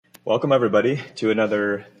Welcome, everybody, to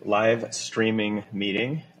another live streaming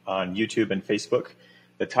meeting on YouTube and Facebook.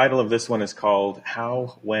 The title of this one is called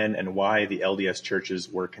How, When, and Why the LDS Churches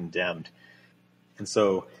Were Condemned. And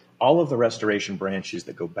so all of the restoration branches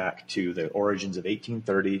that go back to the origins of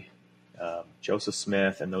 1830, Joseph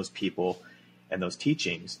Smith and those people and those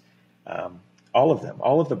teachings, all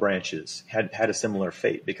of the branches had a similar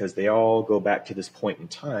fate because they all go back to this point in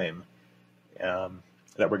time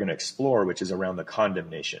that we're going to explore, which is around the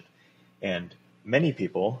condemnation. And many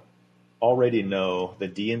people already know the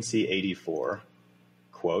D&C 84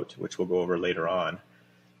 quote, which we'll go over later on,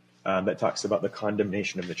 that talks about the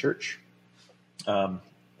condemnation of the church.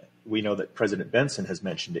 We know that President Benson has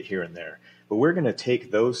mentioned it here and there, but we're going to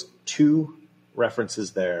take those two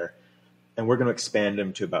references there and we're going to expand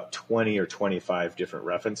them to about 20 or 25 different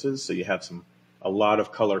references. So you have a lot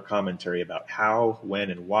of color commentary about how,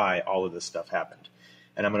 when, and why all of this stuff happened.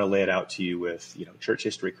 And I'm going to lay it out to you with, church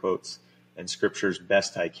history quotes and scriptures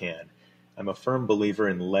best I can. I'm a firm believer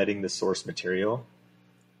in letting the source material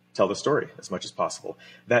tell the story as much as possible.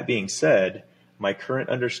 That being said, my current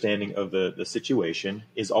understanding of the situation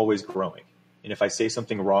is always growing. And if I say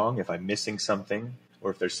something wrong, if I'm missing something,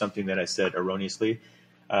 or if there's something that I said erroneously,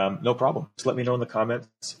 no problem. Just let me know in the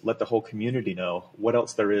comments. Let the whole community know what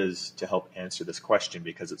else there is to help answer this question,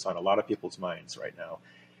 because it's on a lot of people's minds right now.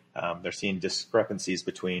 They're seeing discrepancies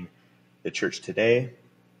between the church today,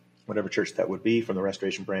 whatever church that would be, from the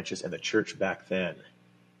restoration branches, and the church back then.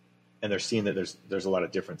 And they're seeing that there's a lot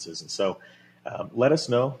of differences. And so let us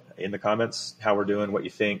know in the comments how we're doing, what you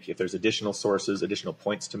think. If there's additional sources, additional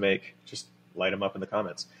points to make, just light them up in the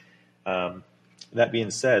comments. That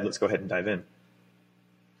being said, let's go ahead and dive in.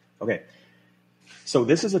 Okay, so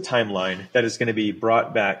this is a timeline that is going to be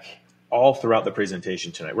brought back all throughout the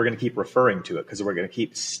presentation tonight. We're going to keep referring to it because we're going to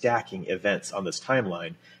keep stacking events on this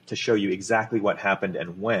timeline to show you exactly what happened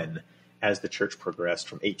and when as the church progressed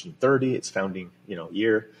from 1830, its founding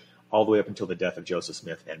year, all the way up until the death of Joseph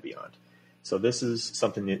Smith and beyond. So this is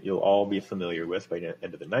something that you'll all be familiar with by the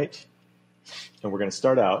end of the night. And we're going to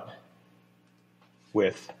start out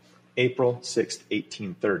with April 6th,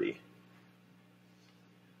 1830.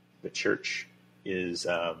 The church is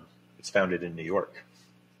it's founded in New York.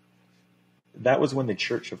 That was when the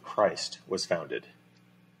Church of Christ was founded,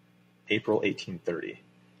 April 1830.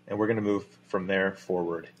 And we're going to move from there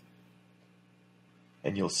forward.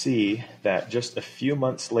 And you'll see that just a few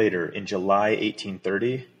months later, in July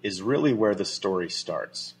 1830, is really where the story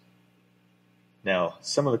starts. Now,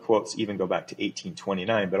 some of the quotes even go back to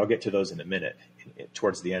 1829, but I'll get to those in a minute,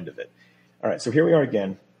 towards the end of it. All right, so here we are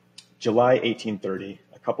again, July 1830,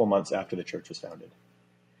 a couple months after the church was founded.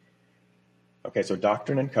 Okay, so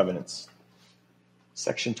Doctrine and Covenants,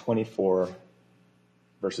 section 24,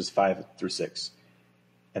 verses 5 through 6.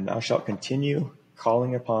 And thou shalt continue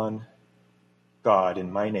calling upon God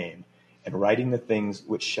in my name, and writing the things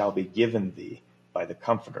which shall be given thee by the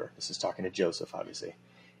Comforter. This is talking to Joseph, obviously.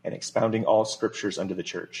 And expounding all scriptures unto the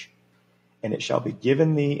church. And it shall be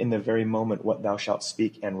given thee in the very moment what thou shalt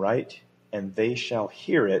speak and write, and they shall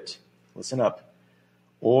hear it, listen up,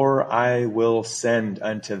 or I will send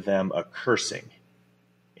unto them a cursing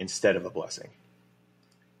instead of a blessing.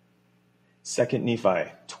 2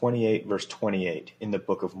 Nephi 28, verse 28 in the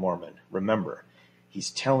Book of Mormon. Remember, he's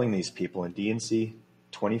telling these people in D&C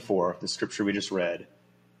 24, the scripture we just read,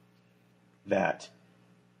 that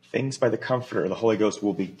things by the Comforter, the Holy Ghost,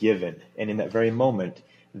 will be given. And in that very moment,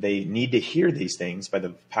 they need to hear these things by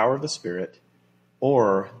the power of the Spirit,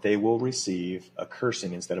 or they will receive a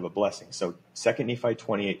cursing instead of a blessing. So 2 Nephi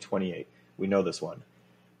 28, 28, we know this one.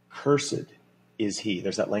 Cursed is he,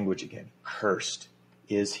 there's that language again, cursed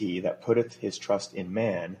is he that putteth his trust in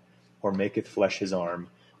man, or maketh flesh his arm,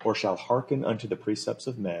 or shall hearken unto the precepts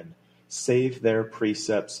of men, save their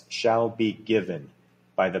precepts shall be given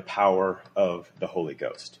by the power of the Holy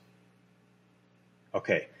Ghost.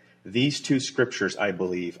 Okay, these two scriptures, I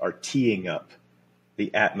believe, are teeing up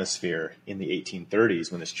the atmosphere in the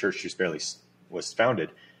 1830s when this church just barely was founded,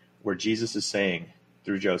 where Jesus is saying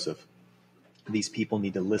through Joseph, these people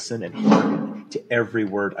need to listen and hearken to every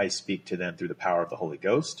word I speak to them through the power of the Holy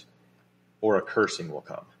Ghost, or a cursing will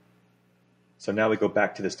come. So now we go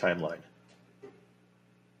back to this timeline.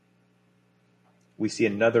 We see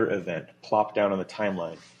another event plopped down on the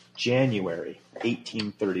timeline, January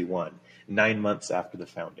 1831, 9 months after the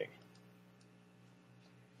founding.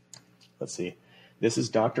 Let's see. This is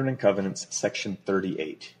Doctrine and Covenants, section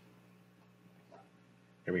 38.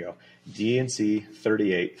 Here we go. D&C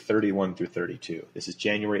 38, 31 through 32. This is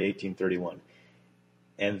January 1831.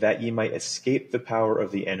 And that ye might escape the power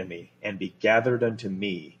of the enemy, and be gathered unto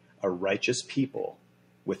me, a righteous people,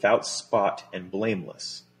 without spot and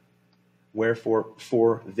blameless, Wherefore,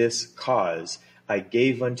 for this cause, I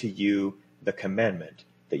gave unto you the commandment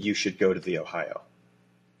that you should go to the Ohio.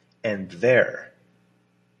 And there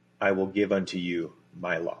I will give unto you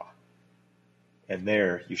my law. And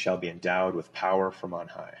there you shall be endowed with power from on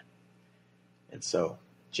high. And so,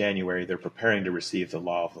 January, they're preparing to receive the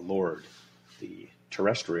law of the Lord, the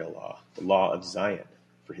terrestrial law, the law of Zion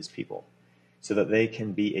for his people, so that they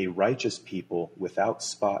can be a righteous people without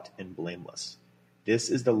spot and blameless. This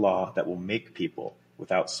is the law that will make people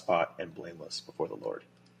without spot and blameless before the Lord.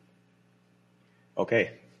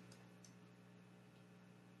 Okay.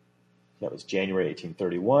 That was January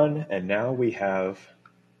 1831, and now we have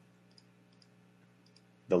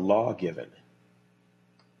the law given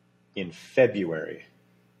in February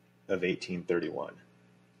of 1831.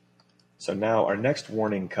 So now our next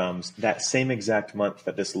warning comes that same exact month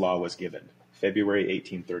that this law was given, February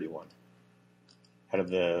 1831. Out of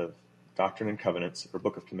the Doctrine and Covenants, or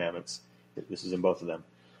Book of Commandments, this is in both of them.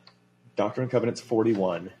 Doctrine and Covenants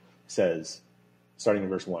 41 says, starting in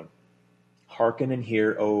verse 1, Hearken and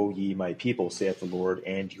hear, O ye my people, saith the Lord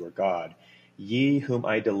and your God, ye whom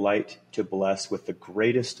I delight to bless with the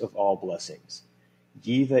greatest of all blessings,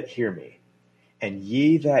 ye that hear me, and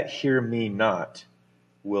ye that hear me not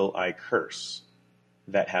will I curse,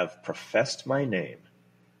 that have professed my name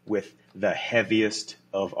with the heaviest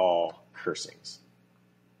of all cursings.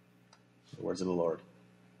 The words of the Lord.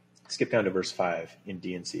 Skip down to verse 5 in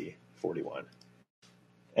D&C 41.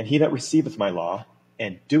 And he that receiveth my law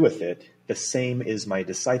and doeth it, the same is my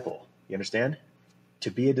disciple. You understand? To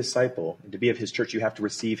be a disciple and to be of his church, you have to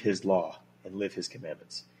receive his law and live his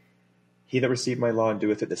commandments. He that receiveth my law and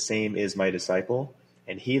doeth it, the same is my disciple.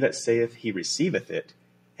 And he that saith he receiveth it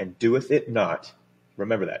and doeth it not,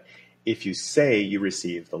 remember that. If you say you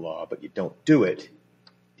receive the law, but you don't do it,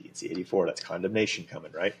 D&C 84, that's condemnation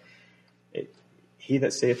coming, right? He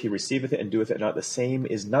that saith he receiveth it and doeth it not, the same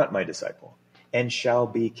is not my disciple, and shall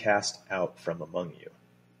be cast out from among you.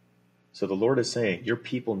 So the Lord is saying, your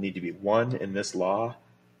people need to be one in this law,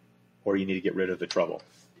 or you need to get rid of the trouble,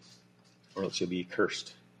 or else you'll be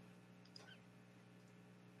cursed.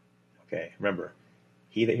 Okay, remember,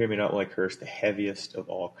 he that hear me not will I curse, the heaviest of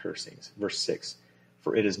all cursings. Verse 6,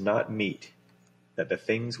 for it is not meet that the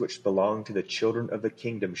things which belong to the children of the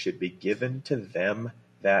kingdom should be given to them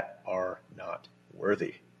that are not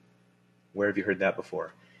worthy. Where have you heard that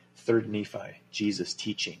before? 3rd Nephi, Jesus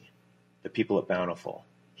teaching the people at Bountiful.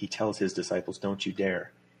 He tells his disciples, don't you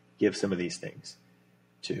dare give some of these things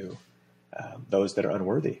to those that are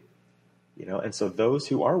unworthy. You know, and so those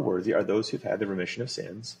who are worthy are those who've had the remission of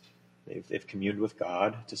sins. They've communed with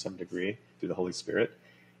God to some degree through the Holy Spirit,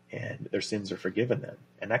 and their sins are forgiven them.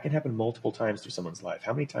 And that can happen multiple times through someone's life.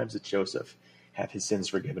 How many times did Joseph have his sins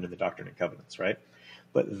forgiven in the Doctrine and Covenants, right?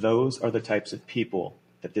 But those are the types of people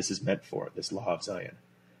that this is meant for, this law of Zion.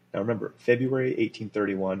 Now remember, February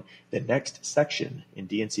 1831, the next section in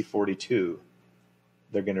D&C 42,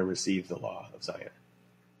 they're going to receive the law of Zion.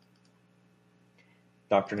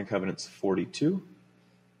 Doctrine and Covenants 42,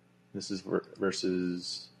 this is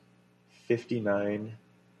verses 59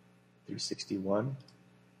 through 61.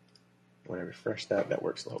 When I refresh that, that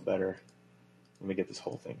works a little better. Let me get this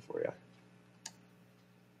whole thing for you.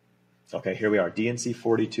 Okay, here we are. D&C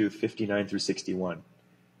 42, 59 through 61.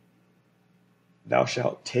 Thou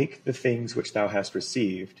shalt take the things which thou hast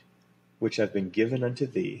received, which have been given unto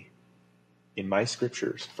thee in my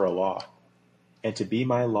scriptures for a law, and to be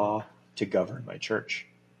my law to govern my church.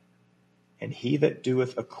 And he that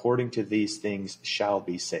doeth according to these things shall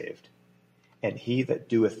be saved, and he that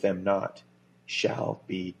doeth them not shall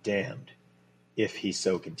be damned, if he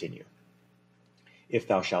so continue. If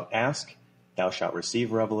thou shalt ask, thou shalt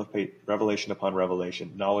receive revelation upon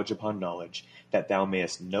revelation, knowledge upon knowledge, that thou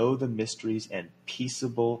mayest know the mysteries and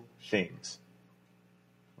peaceable things,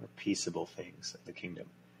 or peaceable things of the kingdom,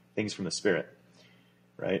 things from the Spirit,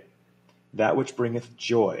 right? That which bringeth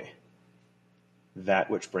joy, that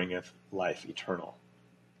which bringeth life eternal.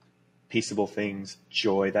 Peaceable things,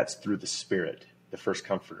 joy, that's through the Spirit, the first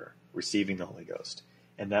comforter, receiving the Holy Ghost.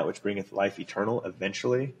 And that which bringeth life eternal,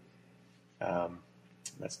 eventually,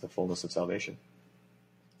 that's the fullness of salvation.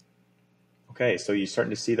 Okay, so you're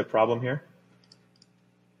starting to see the problem here?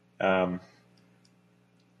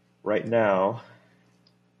 Right now,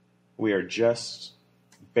 we are just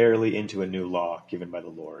barely into a new law given by the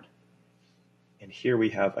Lord. And here we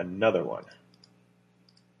have another one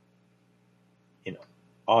in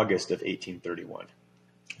August of 1831.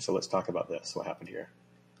 So let's talk about this, what happened here.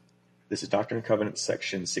 This is Doctrine and Covenants,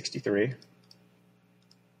 section 63,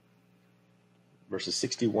 verses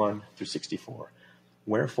 61 through 64.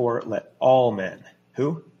 Wherefore let all men,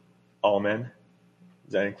 who? All men,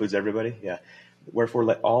 That includes everybody? Yeah. Wherefore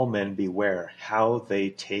let all men beware how they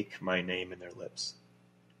take my name in their lips.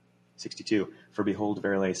 62. For behold,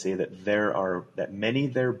 verily I say that many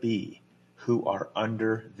there be who are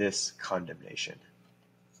under this condemnation.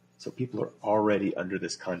 So people are already under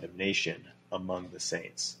this condemnation among the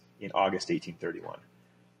saints in August 1831.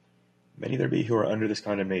 Many there be who are under this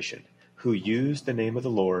condemnation, who use the name of the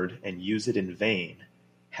Lord and use it in vain,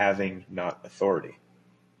 having not authority.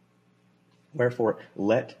 Wherefore,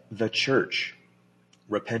 let the church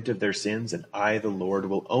repent of their sins, and I, the Lord,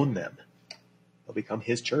 will own them. They'll become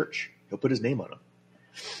his church. He'll put his name on them.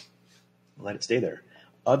 Let it stay there.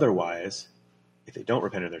 Otherwise, if they don't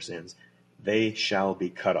repent of their sins, they shall be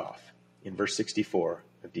cut off. In verse 64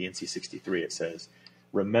 of D&C 63, it says,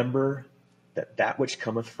 remember that which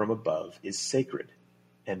cometh from above is sacred,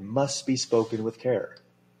 and must be spoken with care,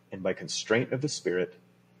 and by constraint of the Spirit,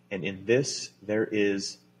 and in this there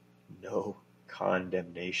is no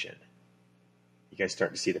condemnation. You guys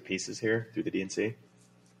starting to see the pieces here through the D&C?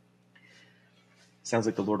 Sounds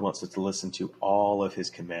like the Lord wants us to listen to all of his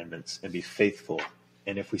commandments and be faithful.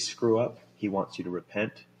 And if we screw up, he wants you to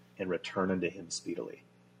repent and return unto him speedily.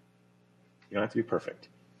 You don't have to be perfect,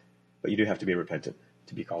 but you do have to be repentant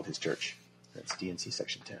to be called his church. That's D&C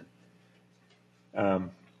section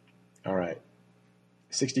 10. All right.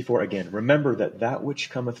 64 again. Remember that which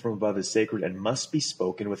cometh from above is sacred and must be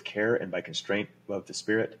spoken with care and by constraint of the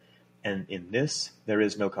Spirit. And in this there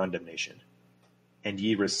is no condemnation. And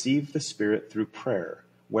ye receive the Spirit through prayer.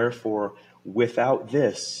 Wherefore, without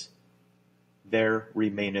this there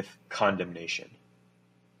remaineth condemnation.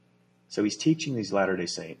 So he's teaching these Latter-day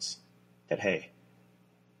Saints that, hey,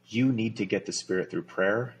 you need to get the Spirit through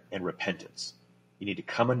prayer and repentance. You need to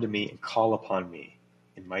come unto me and call upon me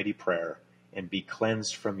in mighty prayer and be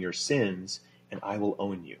cleansed from your sins, and I will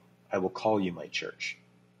own you. I will call you my church.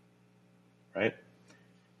 Right?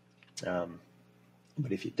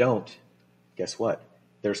 But if you don't, guess what?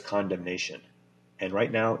 There's condemnation. And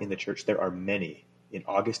right now in the church, there are many, in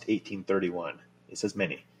August 1831, it says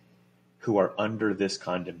many, who are under this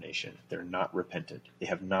condemnation. They're not repentant. They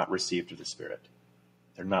have not received the Spirit.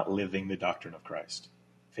 They're not living the doctrine of Christ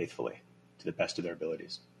faithfully to the best of their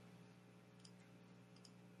abilities.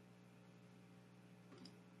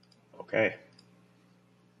 Okay.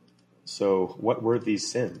 So what were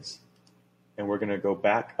these sins? And we're going to go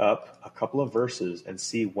back up a couple of verses and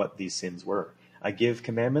see what these sins were. I give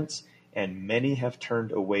commandments, and many have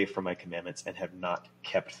turned away from my commandments and have not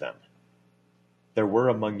kept them. There were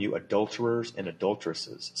among you adulterers and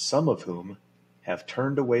adulteresses, some of whom have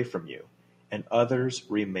turned away from you, and others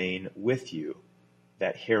remain with you,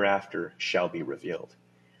 that hereafter shall be revealed.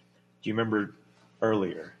 Do you remember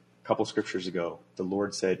earlier, a couple scriptures ago, the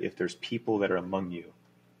Lord said, if there's people that are among you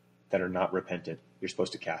that are not repentant, you're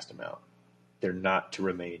supposed to cast them out. They're not to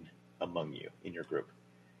remain among you in your group.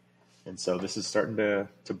 And so this is starting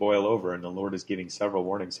to boil over, and the Lord is giving several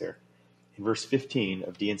warnings here. In verse 15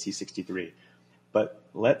 of D&C 63, but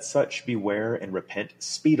let such beware and repent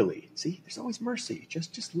speedily. See, there's always mercy.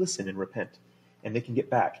 Just listen and repent, and they can get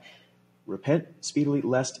back. Repent speedily,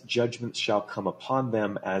 lest judgment shall come upon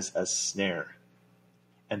them as a snare,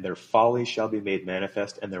 and their folly shall be made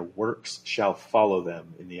manifest, and their works shall follow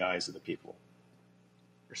them in the eyes of the people.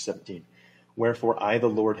 Verse 17, wherefore I, the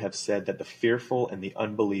Lord, have said that the fearful and the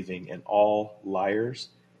unbelieving and all liars,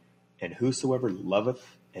 and whosoever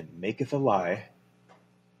loveth and maketh a lie,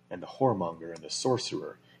 and the whoremonger and the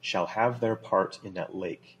sorcerer shall have their part in that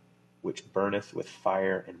lake, which burneth with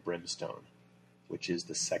fire and brimstone, which is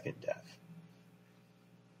the second death.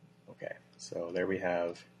 Okay, so there we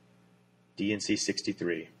have D&C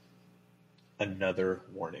 63, another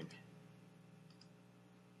warning.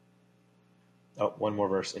 Oh, one more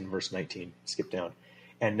verse in verse 19. Skip down.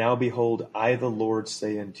 And now behold, I the Lord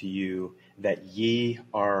say unto you that ye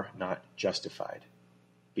are not justified,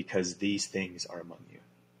 because these things are among you.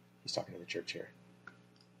 He's talking to the church here.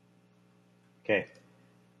 Okay,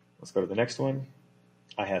 let's go to the next one.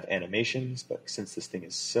 I have animations, but since this thing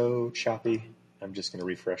is so choppy, I'm just going to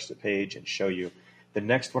refresh the page and show you. The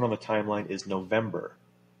next one on the timeline is November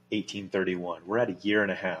 1831. We're at a year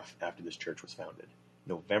and a half after this church was founded.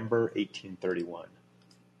 November 1831.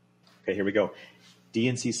 Okay, here we go.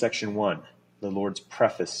 D&C section 1, the Lord's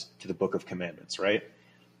preface to the Book of Commandments, right?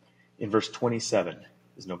 In verse 27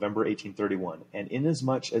 is November 1831. And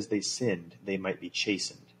inasmuch as they sinned, they might be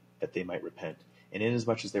chastened, that they might repent. And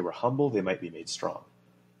inasmuch as they were humble, they might be made strong,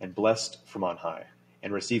 and blessed from on high,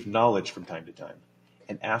 and receive knowledge from time to time.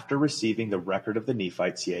 And after receiving the record of the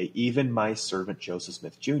Nephites, yea, even my servant Joseph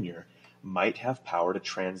Smith Jr., might have power to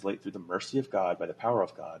translate through the mercy of God, by the power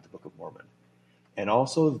of God, the Book of Mormon. and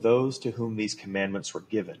also those to whom these commandments were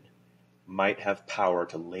given might have power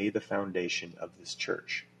to lay the foundation of this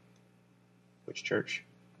church. Which church?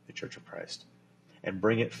 The church of Christ. And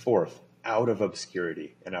bring it forth out of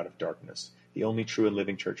obscurity and out of darkness, the only true and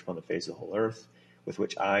living church upon the face of the whole earth, with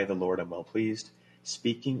which I, the Lord, am well pleased,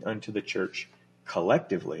 speaking unto the church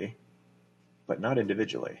collectively, but not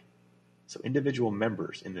individually. So individual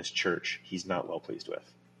members in this church, he's not well pleased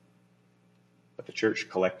with. But the church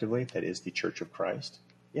collectively, that is the church of Christ,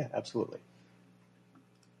 yeah, absolutely.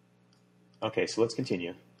 Okay, so let's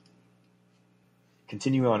continue.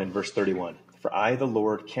 Continue on in verse 31. For I, the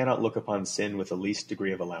Lord, cannot look upon sin with the least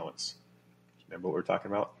degree of allowance. Remember what we're talking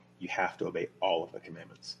about? You have to obey all of the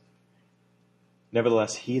commandments.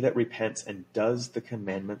 Nevertheless, he that repents and does the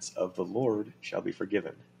commandments of the Lord shall be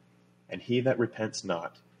forgiven. And he that repents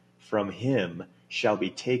not, from him shall be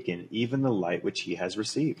taken even the light which he has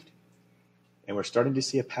received. And we're starting to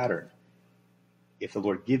see a pattern. If the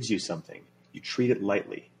Lord gives you something, you treat it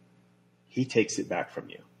lightly. He takes it back from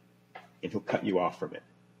you, and he'll cut you off from it.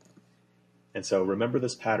 And so remember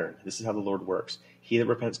this pattern. This is how the Lord works. He that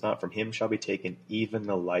repents not, from him shall be taken even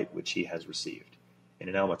the light which he has received. And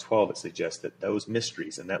in Alma 12, it suggests that those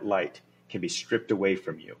mysteries and that light can be stripped away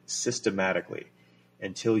from you systematically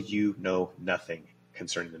until you know nothing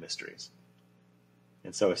concerning the mysteries.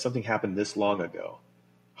 And so if something happened this long ago,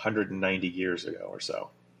 190 years ago or so,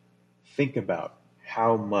 think about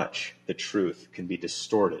how much the truth can be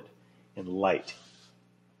distorted and light,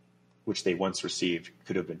 which they once received,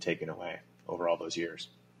 could have been taken away over all those years.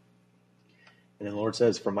 And then the Lord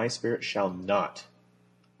says, for my spirit shall not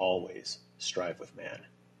always strive with man,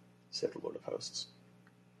 said the Lord of hosts.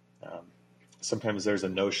 Sometimes there's a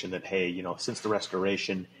notion that, hey, since the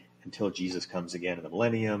restoration until Jesus comes again in the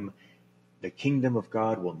millennium, the kingdom of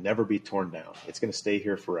God will never be torn down. It's going to stay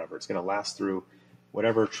here forever. It's going to last through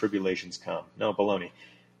whatever tribulations come. No, baloney.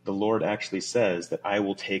 The Lord actually says that I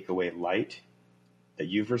will take away light that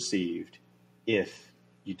you've received if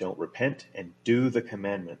you don't repent and do the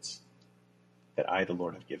commandments that I, the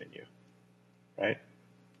Lord, have given you. Right?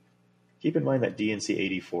 Keep in mind that D&C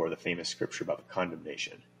 84, the famous scripture about the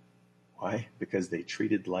condemnation. Why? Because they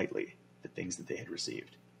treated lightly the things that they had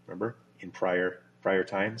received. Remember, in prior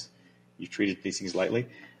times, you treated these things lightly.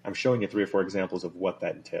 I'm showing you 3 or 4 examples of what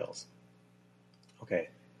that entails. Okay,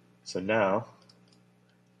 so now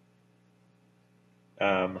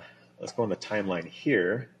let's go on the timeline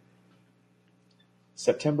here.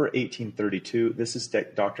 September 1832, this is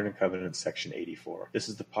Doctrine and Covenants, section 84. This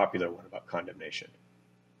is the popular one about condemnation.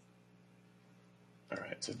 All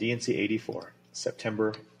right, so D&C 84, September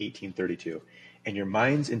 1832. And your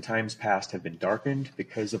minds in times past have been darkened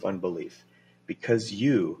because of unbelief, because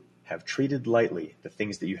you have treated lightly the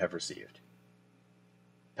things that you have received.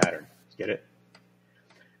 Pattern, get it?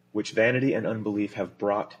 Which vanity and unbelief have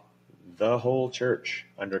brought the whole church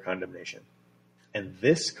under condemnation. And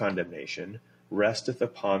this condemnation resteth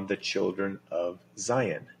upon the children of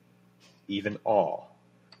Zion, even all.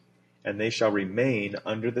 And they shall remain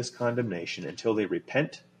under this condemnation until they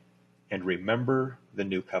repent and remember the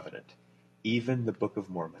new covenant, even the Book of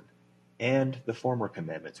Mormon, and the former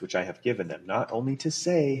commandments which I have given them, not only to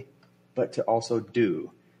say, but to also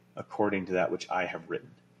do according to that which I have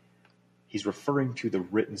written. He's referring to the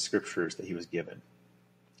written scriptures that he was given,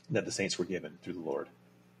 that the saints were given through the Lord.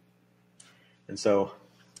 And so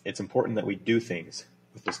it's important that we do things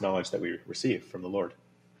with this knowledge that we receive from the Lord.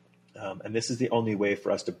 And this is the only way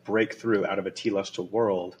for us to break through out of a telestial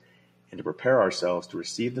world and to prepare ourselves to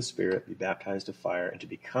receive the Spirit, be baptized of fire, and to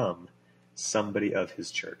become somebody of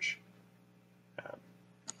his church.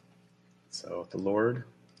 So the Lord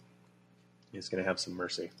is going to have some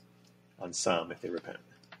mercy on some if they repent.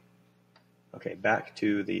 Okay, back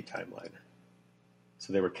to the timeline.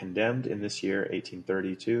 So they were condemned in this year,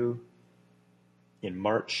 1832. In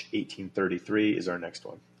March 1833 is our next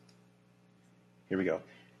one. Here we go.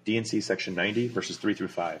 D&C section 90, verses 3 through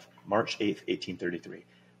 5. March 8th, 1833.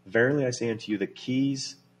 Verily I say unto you, the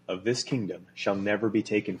keys of this kingdom shall never be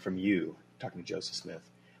taken from you, talking to Joseph Smith,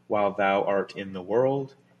 while thou art in the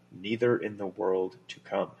world, neither in the world to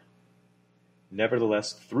come.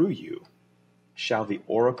 Nevertheless, through you shall the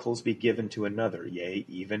oracles be given to another, yea,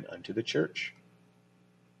 even unto the church.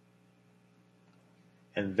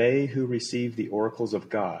 And they who receive the oracles of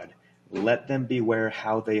God, let them beware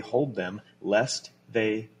how they hold them, lest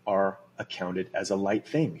they are accounted as a light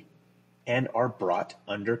thing, and are brought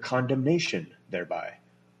under condemnation thereby,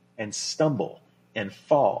 and stumble and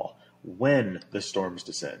fall when the storms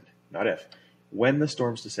descend. Not if. When the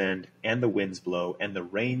storms descend, and the winds blow, and the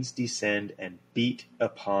rains descend and beat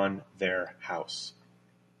upon their house.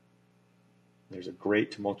 There's a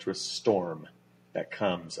great tumultuous storm that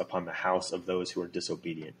comes upon the house of those who are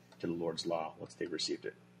disobedient to the Lord's law once they've received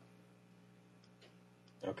it.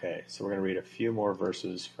 Okay, so we're going to read a few more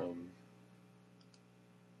verses from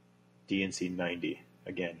D&C 90.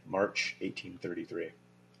 Again, March 1833.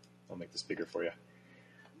 I'll make this bigger for you. It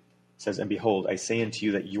says, "And behold, I say unto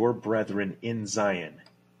you that your brethren in Zion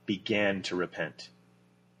began to repent,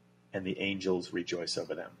 and the angels rejoice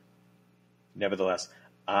over them. Nevertheless,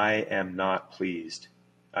 I am not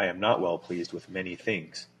well pleased with many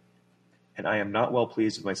things. And I am not well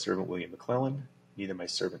pleased with my servant William McClellan, neither my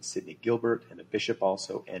servant Sidney Gilbert, and the bishop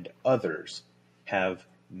also, and others have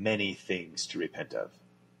many things to repent of.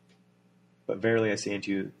 But verily I say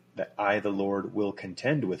unto you that I, the Lord, will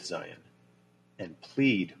contend with Zion, and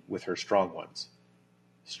plead with her strong ones."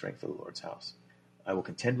 Strength of the Lord's house. "I will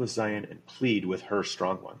contend with Zion and plead with her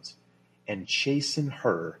strong ones, and chasten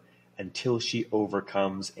her until she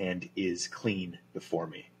overcomes and is clean before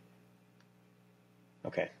me."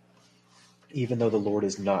 Okay. Even though the Lord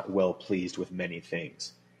is not well pleased with many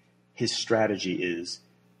things, his strategy is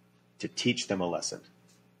to teach them a lesson,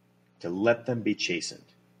 to let them be chastened.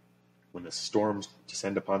 When the storms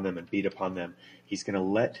descend upon them and beat upon them, he's going to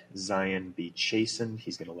let Zion be chastened.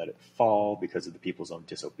 He's going to let it fall because of the people's own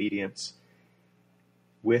disobedience,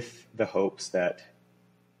 with the hopes that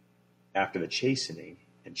after the chastening,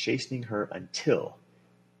 and chastening her until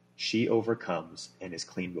she overcomes and is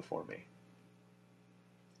clean before me.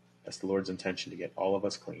 That's the Lord's intention, to get all of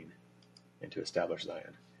us clean and to establish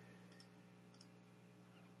Zion.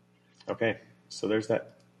 Okay, so there's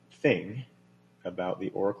that thing about the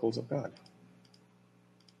oracles of God.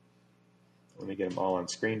 Let me get them all on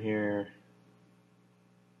screen here.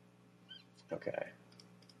 Okay.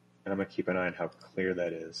 And I'm going to keep an eye on how clear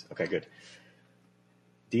that is. Okay, good.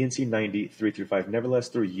 D&C 90, 3 through 5. "Nevertheless,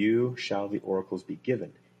 through you shall the oracles be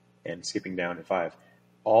given." And skipping down to 5.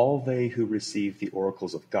 "All they who receive the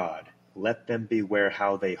oracles of God, let them beware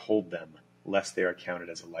how they hold them, lest they are counted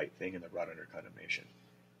as a light thing and they're brought under condemnation."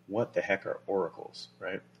 What the heck are oracles,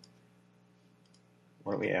 right?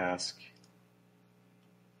 Why don't we ask,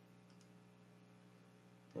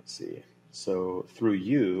 let's see. So, "Through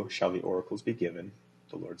you shall the oracles be given,"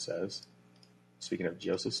 the Lord says, speaking of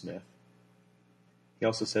Joseph Smith. He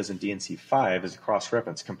also says in D&C 5, as a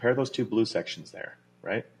cross-reference, compare those two blue sections there,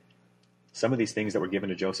 right? Some of these things that were given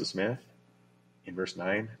to Joseph Smith, in verse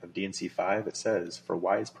 9 of D&C 5, it says, "For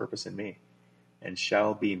wise purpose in me, and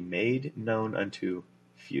shall be made known unto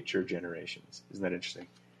future generations." Isn't that interesting?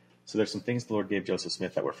 So there's some things the Lord gave Joseph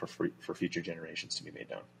Smith that were for future generations to be made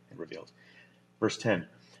known and revealed. Verse 10,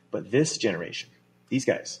 "But this generation," these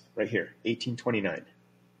guys right here, 1829,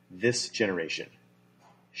 "this generation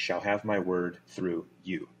shall have my word through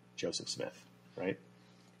you," Joseph Smith, right?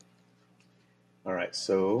 All right,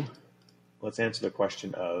 so let's answer the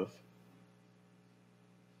question of,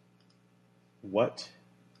 what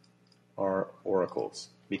are oracles?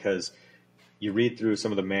 Because you read through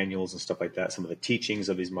some of the manuals and stuff like that, some of the teachings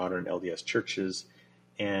of these modern LDS churches,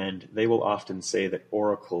 and they will often say that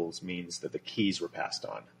oracles means that the keys were passed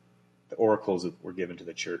on. The oracles were given to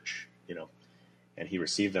the church, and he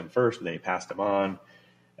received them first, but then he passed them on.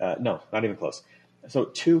 No, not even close. So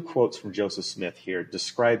 2 quotes from Joseph Smith here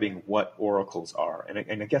describing what oracles are,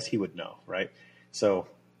 and I guess he would know, right? So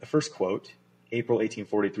the first quote, April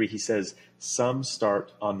 1843, he says, "Some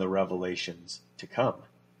start on the revelations to come."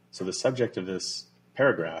 So the subject of this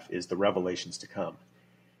paragraph is the revelations to come.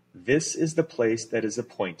 "This is the place that is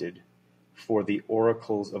appointed for the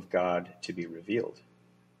oracles of God to be revealed."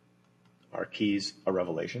 Are keys a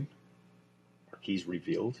revelation? Are keys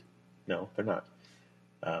revealed? No, they're not.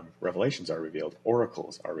 Revelations are revealed.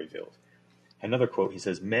 Oracles are revealed. Another quote, he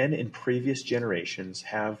says, "Men in previous generations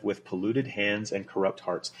have with polluted hands and corrupt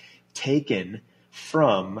hearts taken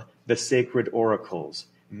from the sacred oracles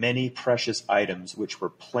many precious items which were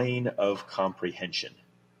plain of comprehension."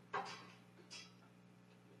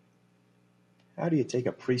 How do you take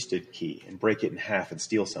a priesthood key and break it in half and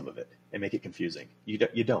steal some of it and make it confusing? You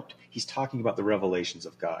don't. He's talking about the revelations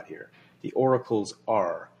of God here. The oracles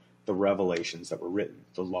are the revelations that were written,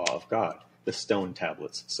 the law of God, the stone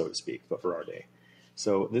tablets, so to speak, but for our day.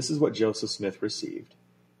 So this is what Joseph Smith received.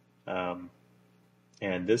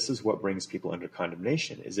 And this is what brings people under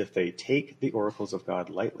condemnation, is if they take the oracles of God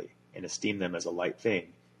lightly and esteem them as a light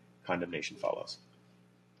thing, condemnation follows.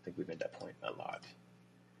 I think we've made that point a lot.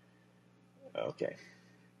 Okay.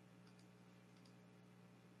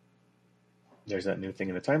 There's that new thing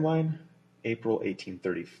in the timeline, April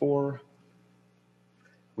 1834.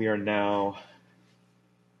 We are now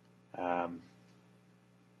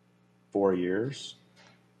 4 years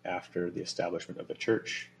after the establishment of the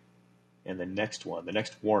church. And the next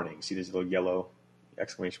warning, see these little yellow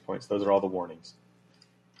exclamation points. Those are all the warnings.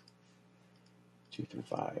 2 through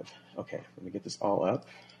 5. Okay, let me get this all up.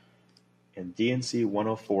 And DNC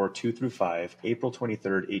 104, 2 through 5, April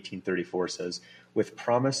 23rd, 1834 says, with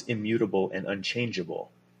promise immutable and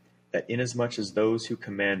unchangeable, that inasmuch as those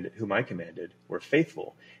whom I commanded were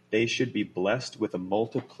faithful, they should be blessed with a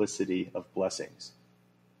multiplicity of blessings.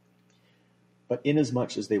 But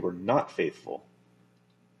inasmuch as they were not faithful,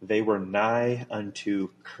 they were nigh unto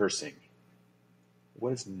cursing.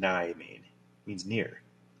 What does nigh mean? It means near.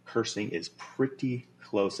 Cursing is pretty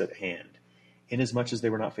close at hand. Inasmuch as they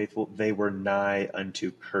were not faithful, they were nigh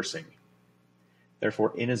unto cursing.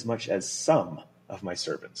 Therefore, inasmuch as some of my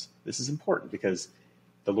servants, this is important because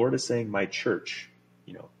the Lord is saying my church,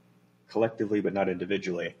 collectively but not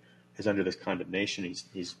individually, is under this condemnation.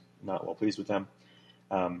 He's not well pleased with them.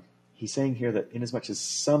 He's saying here that inasmuch as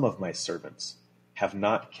some of my servants have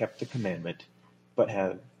not kept the commandment, but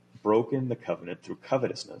have broken the covenant through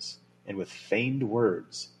covetousness and with feigned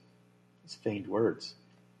words. It's feigned words,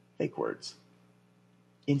 fake words.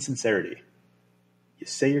 Insincerity. You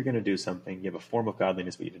say you're going to do something, you have a form of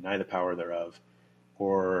godliness, but you deny the power thereof,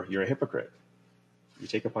 or you're a hypocrite. You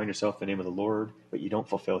take upon yourself the name of the Lord, but you don't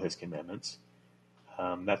fulfill his commandments.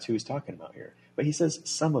 That's who he's talking about here. But he says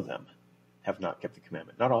some of them have not kept the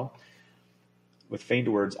commandment, not all. With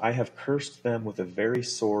feigned words, I have cursed them with a very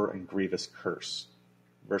sore and grievous curse.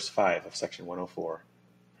 Verse 5 of section 104.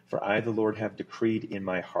 For I, the Lord, have decreed in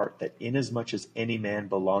my heart that inasmuch as any man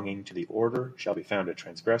belonging to the order shall be found a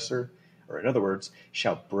transgressor, or in other words,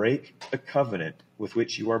 shall break the covenant with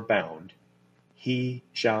which you are bound, he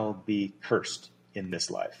shall be cursed in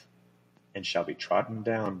this life, and shall be trodden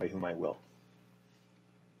down by whom I will.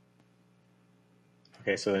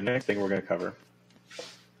 Okay, so the next thing we're going to cover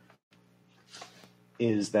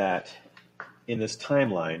is that in this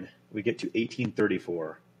timeline, we get to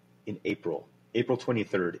 1834 in April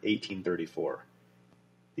 23rd, 1834.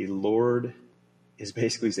 The Lord is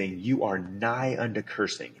basically saying, you are nigh unto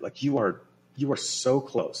cursing. Like you are so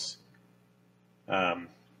close. And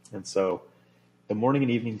so the Morning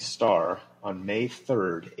and Evening Star on May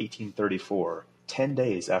 3rd, 1834, 10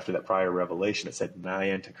 days after that prior revelation, it said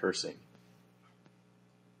nigh unto cursing.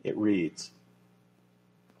 It reads,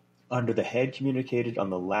 under the head communicated on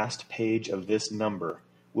the last page of this number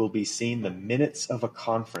will be seen the minutes of a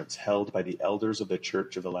conference held by the elders of the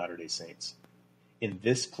Church of the Latter-day Saints in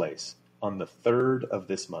this place on the 3rd of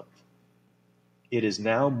this month. It is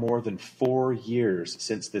now more than 4 years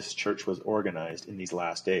since this church was organized in these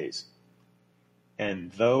last days.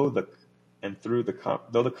 And though the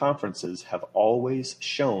conferences have always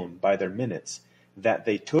shown by their minutes that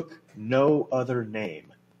they took no other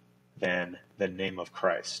name than the name of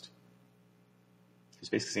Christ. He's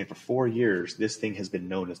basically saying for 4 years, this thing has been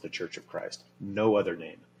known as the Church of Christ. No other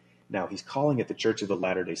name. Now, he's calling it the Church of the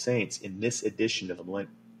Latter-day Saints in this edition of the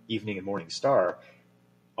Evening and Morning Star.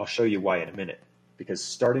 I'll show you why in a minute. Because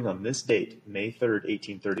starting on this date, May 3rd,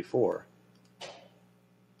 1834,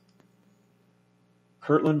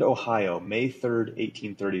 Kirtland, Ohio, May 3rd,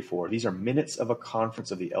 1834. These are minutes of a conference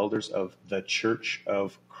of the elders of the Church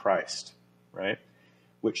of Christ, right?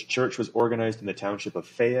 Which church was organized in the township of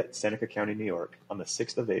Fayette, Seneca County, New York, on the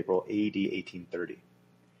 6th of April, AD 1830.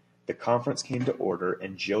 The conference came to order,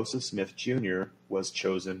 and Joseph Smith, Jr. was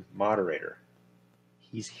chosen moderator.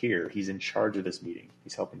 He's here. He's in charge of this meeting.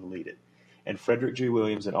 He's helping to lead it. And Frederick G.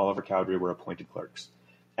 Williams and Oliver Cowdery were appointed clerks.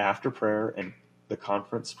 After prayer, and the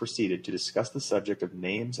conference proceeded to discuss the subject of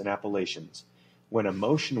names and appellations, when a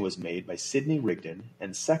motion was made by Sidney Rigdon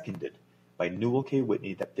and seconded by Newell K.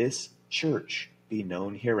 Whitney that this church be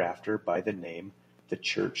known hereafter by the name the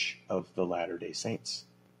Church of the Latter-day Saints.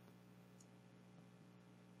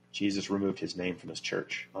 Jesus removed his name from his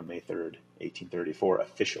church on May 3rd, 1834,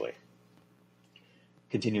 officially.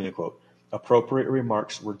 Continuing the quote, appropriate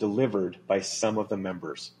remarks were delivered by some of the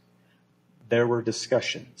members. There were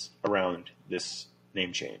discussions around this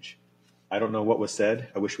name change. I don't know what was said.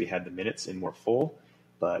 I wish we had the minutes in more full,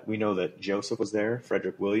 but we know that Joseph was there,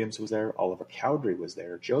 Frederick Williams was there, Oliver Cowdery was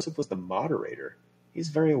there. Joseph was the moderator. He's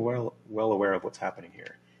very well aware of what's happening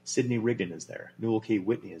here. Sidney Rigdon is there. Newell K.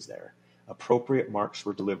 Whitney is there. Appropriate marks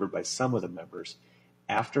were delivered by some of the members,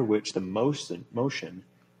 after which the motion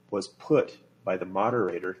was put by the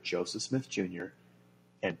moderator, Joseph Smith, Jr.,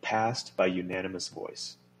 and passed by unanimous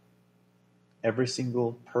voice. Every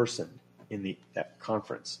single person in that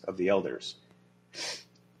conference of the elders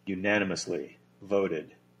unanimously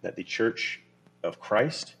voted that the Church of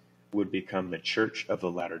Christ would become the Church of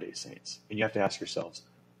the Latter-day Saints. And you have to ask yourselves,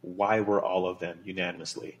 why were all of them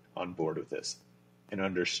unanimously on board with this and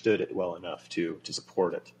understood it well enough to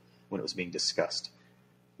support it when it was being discussed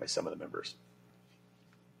by some of the members?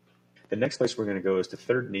 the next place we're going to go is to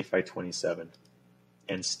 3 Nephi 27.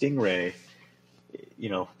 And Stingray,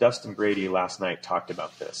 Dustin Grady last night talked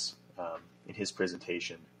about this in his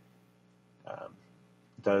presentation.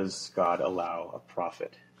 Does God allow a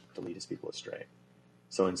prophet to lead his people astray?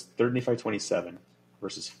 So in 3 Nephi 27,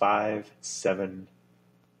 verses 5, 7,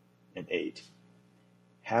 and 8,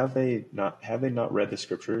 have they not read the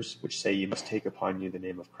scriptures, which say, "You must take upon you the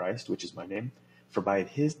name of Christ, which is my name? For by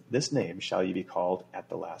this name shall ye be called at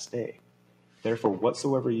the last day. Therefore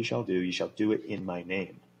whatsoever ye shall do it in my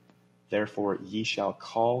name. Therefore ye shall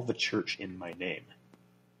call the church in my name.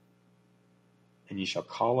 And ye shall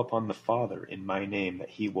call upon the Father in my name, that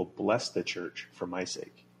he will bless the church for my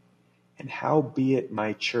sake. And how be it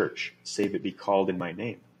my church, save it be called in my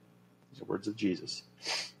name?" These are words of Jesus.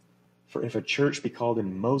 "For if a church be called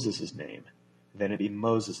in Moses' name, then it be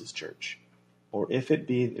Moses' church. Or if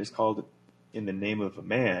it is called in the name of a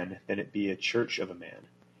man, then it be a church of a man.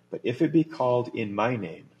 But if it be called in my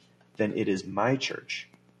name, then it is my church,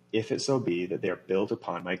 if it so be that they are built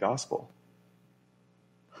upon my gospel."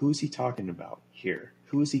 Who's he talking about here?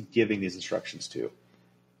 Who is he giving these instructions to?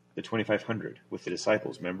 The 2,500 with the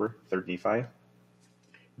disciples, remember? 3 Nephi?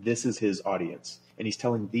 This is his audience. And he's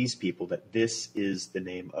telling these people that this is the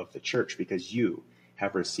name of the church, because you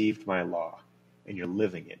have received my law and you're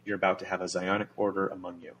living it. You're about to have a Zionic order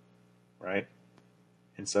among you, right?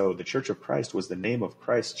 And so the Church of Christ was the name of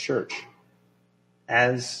Christ's church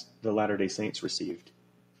as the Latter-day Saints received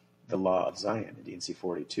the law of Zion in D&C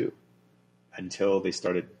 42, until they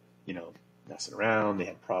started, messing around. They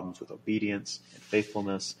had problems with obedience and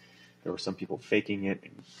faithfulness. There were some people faking it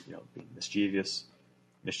and, being mischievous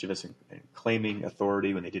and claiming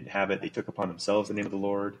authority when they didn't have it. They took upon themselves the name of the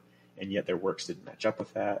Lord, and yet their works didn't match up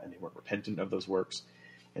with that, and they weren't repentant of those works.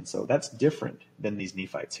 And so that's different than these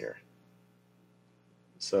Nephites here.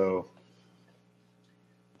 So,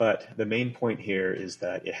 but the main point here is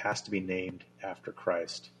that it has to be named after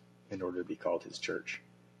Christ in order to be called his church.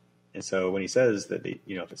 And so when he says that,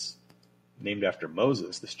 if it's named after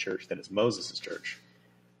Moses, this church, then it's Moses' church.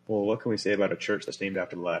 Well, what can we say about a church that's named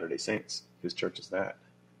after the Latter-day Saints? Whose church is that?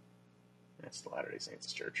 That's the Latter-day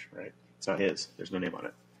Saints' church, right? It's not his. There's no name on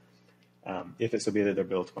it. If it so be that they're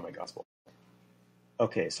built upon my gospel.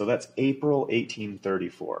 Okay, so that's April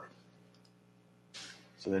 1834.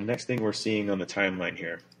 So the next thing we're seeing on the timeline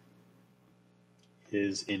here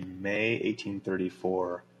is in May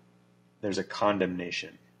 1834, there's a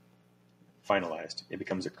condemnation finalized. It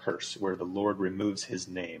becomes a curse where the Lord removes his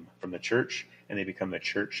name from the church, and they become the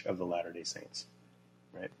Church of the Latter-day Saints,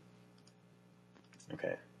 right?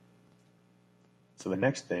 Okay. So the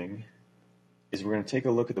next thing is we're going to take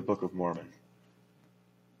a look at the Book of Mormon.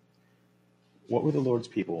 What were the Lord's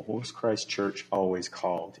people? What was Christ's church always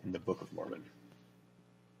called in the Book of Mormon?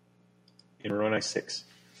 In Moroni 6,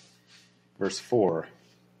 verse 4,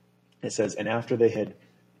 it says, "And after they had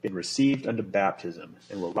been received unto baptism,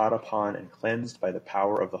 and were wrought upon and cleansed by the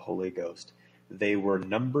power of the Holy Ghost, they were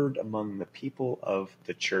numbered among the people of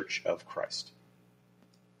the church of Christ."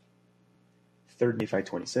 3 Nephi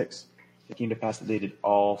 26, "It came to pass that they did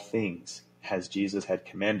all things as Jesus had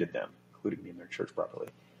commanded them," including being their church properly.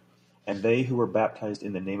 "And they who were baptized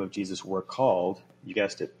in the name of Jesus were called," you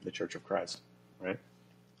guessed it, the church of Christ, right?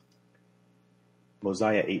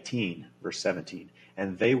 Mosiah 18, verse 17,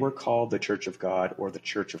 "And they were called the church of God, or the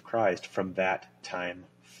church of Christ, from that time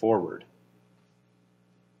forward."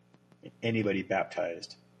 Anybody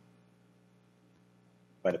baptized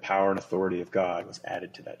by the power and authority of God was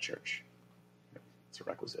added to that church. It's a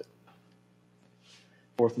requisite.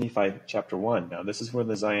 4 Nephi chapter 1. Now this is when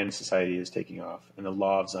the Zion society is taking off, and the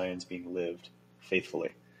law of Zion is being lived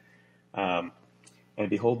faithfully. "And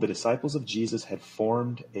behold, the disciples of Jesus had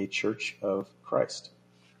formed a church of Christ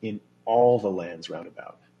in all the lands round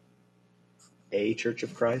about." A church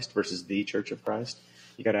of Christ versus the church of Christ.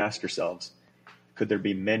 You got to ask yourselves, could there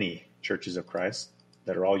be many churches of Christ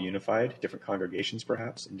that are all unified, different congregations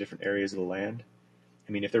perhaps, in different areas of the land?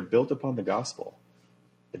 I mean, if they're built upon the gospel,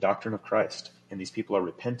 the doctrine of Christ, and these people are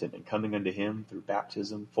repentant and coming unto him through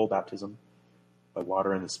baptism, full baptism, by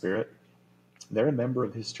water and the Spirit, they're a member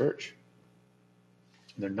of his church.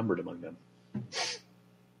 And they're numbered among them.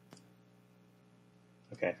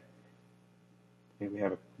 Okay. Maybe we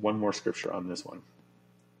have one more scripture on this one.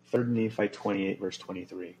 3 Nephi 28, verse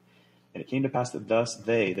 23. "And it came to pass that thus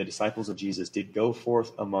they, the disciples of Jesus, did go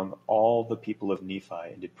forth among all the people of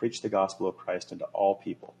Nephi, and did preach the gospel of Christ unto all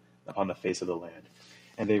people upon the face of the land.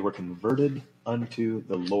 And they were converted unto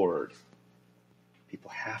the Lord."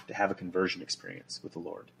 People have to have a conversion experience with the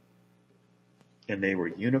Lord. "And they were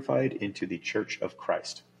unified into the church of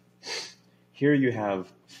Christ." Here you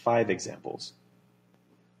have 5 examples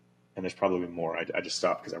And there's probably more. I just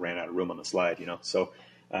stopped because I ran out of room on the slide, So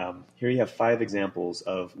here you have 5 examples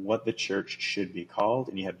of what the church should be called,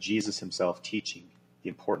 and you have Jesus himself teaching the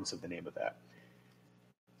importance of the name of that.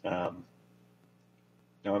 Now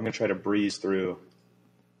I'm going to try to breeze through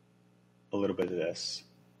a little bit of this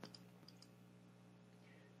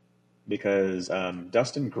because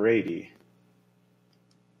Dustin Grady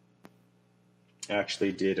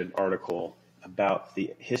actually did an article about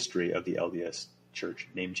the history of the LDS church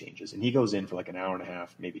name changes. And he goes in for like an hour and a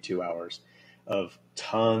half, maybe 2 hours of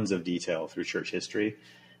tons of detail through church history,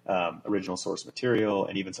 original source material,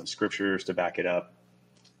 and even some scriptures to back it up.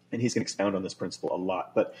 And he's going to expound on this principle a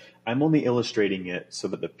lot. But I'm only illustrating it so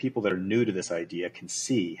that the people that are new to this idea can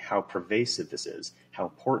see how pervasive this is, how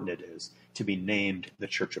important it is to be named the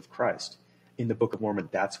Church of Christ. In the Book of Mormon,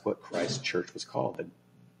 that's what Christ's church was called,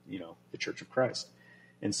 the Church of Christ.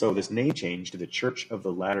 And so this name change to the Church of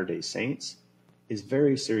the Latter-day Saints is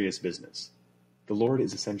very serious business. The Lord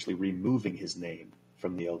is essentially removing his name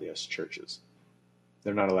from the LDS churches.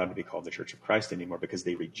 They're not allowed to be called the Church of Christ anymore because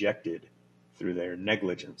they rejected, through their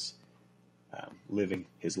negligence, living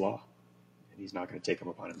his law. And he's not going to take them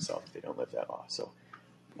upon himself if they don't live that law. So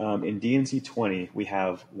in D&C 20, we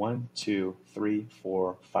have 1, 2, 3,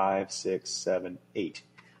 4, 5, 6, 7, 8.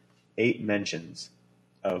 8 mentions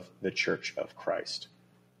of the Church of Christ,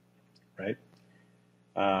 right?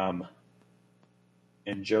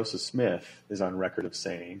 And Joseph Smith is on record of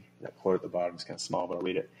saying, that quote at the bottom is kind of small, but I'll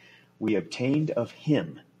read it. We obtained of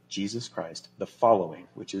him, Jesus Christ, the following,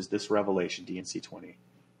 which is this revelation, D&C 20,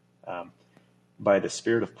 by the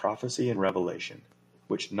spirit of prophecy and revelation,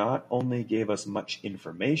 which not only gave us much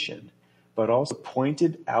information, but also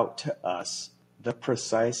pointed out to us the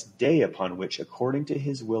precise day upon which, according to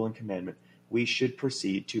his will and commandment, we should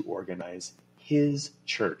proceed to organize his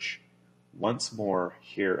church once more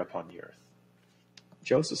here upon the earth.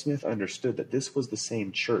 Joseph Smith understood that this was the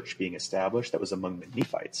same church being established that was among the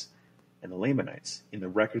Nephites and the Lamanites in the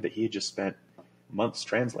record that he had just spent months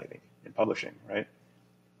translating and publishing, right?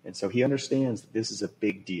 And so he understands that this is a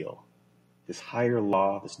big deal. This higher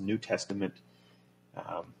law, this New Testament,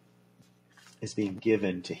 is being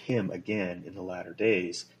given to him again in the latter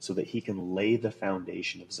days so that he can lay the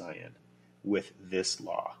foundation of Zion with this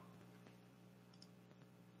law.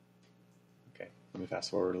 Okay, let me fast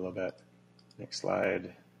forward a little bit. Next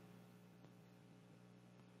slide.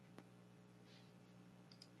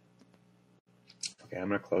 Okay, I'm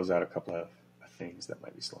going to close out a couple of things that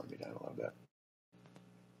might be slowing me down a little bit.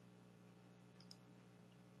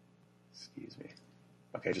 Excuse me.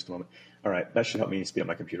 Okay, just a moment. All right, that should help me speed up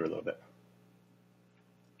my computer a little bit.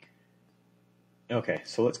 Okay,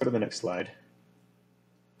 so let's go to the next slide.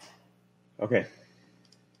 Okay,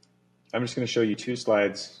 I'm just going to show you 2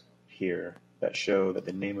 slides here that show that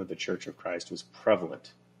the name of the Church of Christ was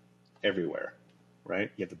prevalent everywhere,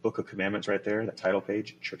 right? You have the Book of Commandments right there, that title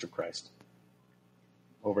page, Church of Christ.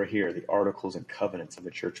 Over here, the Articles and Covenants of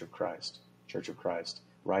the Church of Christ,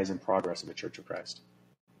 Rise and Progress of the Church of Christ.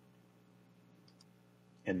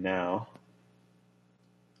 And now,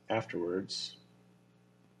 afterwards,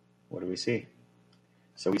 what do we see?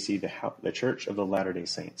 So we see the Church of the Latter-day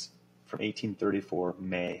Saints from 1834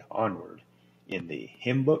 May onward in the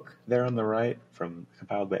hymn book there on the right,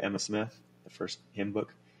 compiled by Emma Smith, the first hymn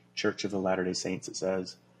book, Church of the Latter-day Saints, it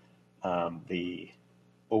says. The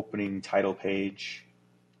opening title page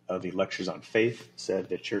of the Lectures on Faith said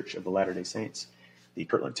the Church of the Latter-day Saints. The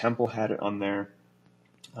Kirtland Temple had it on there.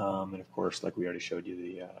 And of course, like we already showed you,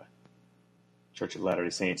 the Church of the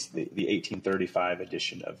Latter-day Saints, the 1835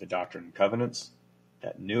 edition of the Doctrine and Covenants,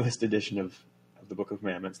 that newest edition of the Book of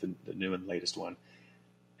Commandments, the new and latest one,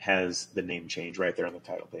 has the name change right there on the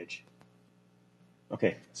title page.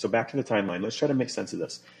 Okay, so back to the timeline. Let's try to make sense of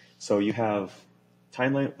this. So you have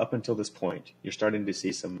timeline up until this point. You're starting to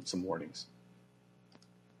see some warnings.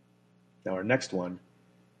 Now our next one,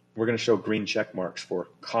 we're going to show green check marks for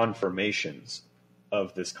confirmations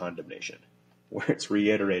of this condemnation, where it's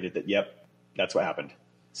reiterated that, yep, that's what happened.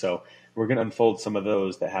 So we're going to unfold some of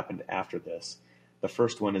those that happened after this. The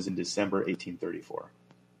first one is in December 1834.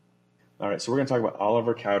 All right, so we're going to talk about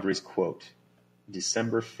Oliver Cowdery's quote,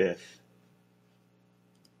 December 5th,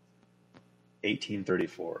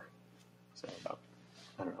 1834. So about,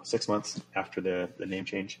 6 months after the name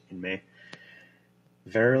change in May.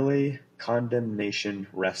 Verily, condemnation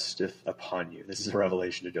resteth upon you. This is a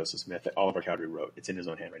revelation to Joseph Smith that Oliver Cowdery wrote. It's in his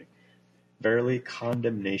own handwriting. Verily,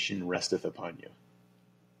 condemnation resteth upon you.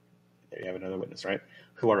 There you have another witness, right?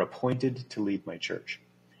 Who are appointed to lead my church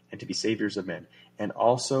and to be saviors of men, and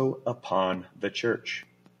also upon the church.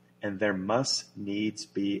 And there must needs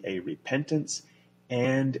be a repentance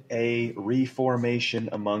and a reformation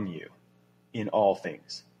among you in all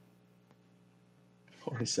things. The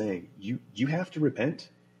Lord is saying, you have to repent,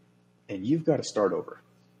 and you've got to start over.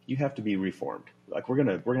 You have to be reformed. Like we're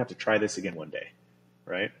gonna have to try this again one day,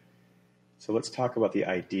 right? So let's talk about the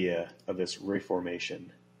idea of this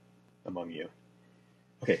reformation among you.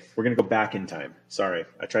 Okay, we're going to go back in time. Sorry,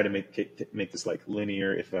 I tried to make this like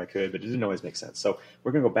linear if I could, but it didn't always make sense. So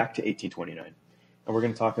we're going to go back to 1829, and we're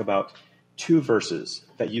going to talk about two verses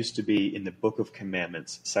that used to be in the Book of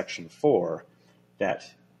Commandments, section 4, that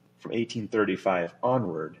from 1835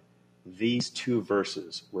 onward, these two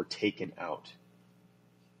verses were taken out.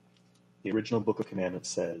 The original Book of Commandments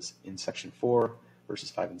says in section 4,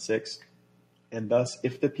 verses 5 and 6, "And thus,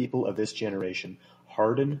 if the people of this generation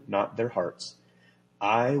harden not their hearts,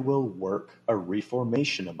 I will work a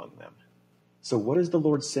reformation among them." So what is the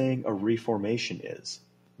Lord saying a reformation is?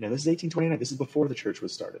 Now, this is 1829. This is before the church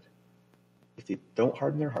was started. If they don't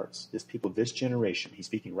harden their hearts, this people, this generation, he's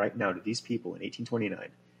speaking right now to these people in 1829,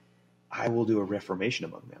 I will do a reformation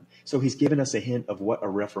among them. So he's given us a hint of what a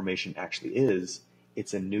reformation actually is.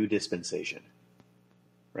 It's a new dispensation,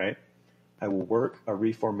 right? I will work a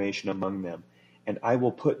reformation among them, and I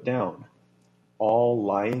will put down all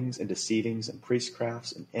lyings and deceivings and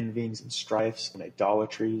priestcrafts and envyings and strifes and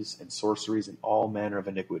idolatries and sorceries and all manner of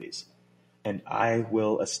iniquities. And I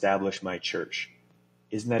will establish my church.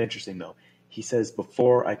 Isn't that interesting, though? He says,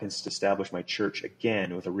 before I can establish my church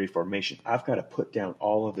again with a reformation, I've got to put down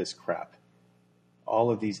all of this crap. All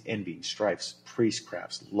of these envyings, strifes,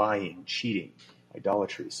 priestcrafts, lying, cheating,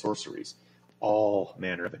 idolatries, sorceries, all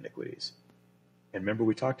manner of iniquities. And remember,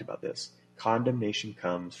 we talked about this. Condemnation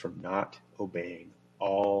comes from not obeying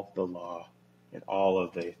all the law and all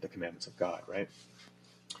of the commandments of God, right?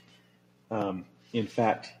 In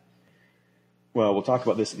fact, well, we'll talk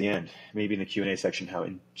about this at the end, maybe in the Q&A section, how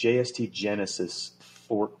in JST Genesis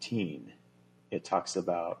 14, it talks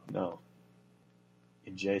about,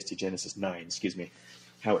 in JST Genesis 9,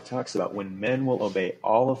 how it talks about when men will obey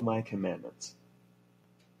all of my commandments.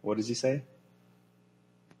 What does he say?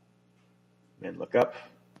 Men look up,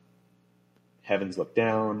 heavens look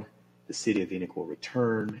down, the city of Enoch will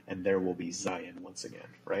return, and there will be Zion once again,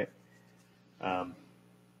 right?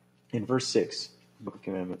 In verse 6, Book of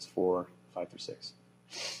Commandments 4, 5 through 6.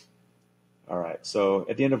 All right, so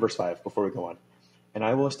at the end of verse 5, before we go on, "And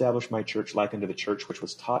I will establish my church like unto the church which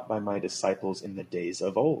was taught by my disciples in the days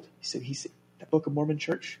of old." He said, that Book of Mormon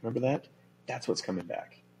church, remember that? That's what's coming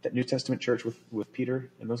back. That New Testament church with Peter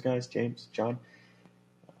and those guys, James, John,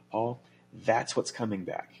 Paul, that's what's coming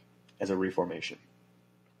back as a reformation.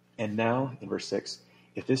 "And now," in verse 6,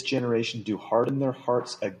 "if this generation do harden their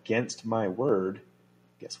hearts against my word,"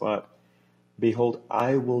 guess what? "Behold,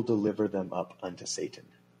 I will deliver them up unto Satan.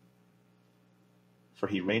 For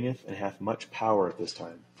he reigneth and hath much power at this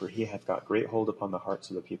time. For he hath got great hold upon the hearts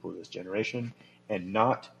of the people of this generation, and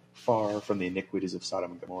not far from the iniquities of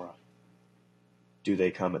Sodom and Gomorrah do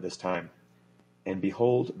they come at this time. And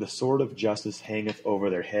behold, the sword of justice hangeth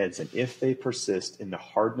over their heads. And if they persist in the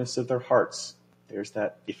hardness of their hearts," there's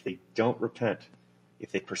that, if they don't repent,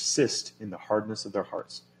 if they persist in the hardness of their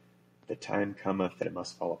hearts, "the time cometh that it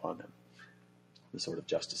must fall upon them." The sword of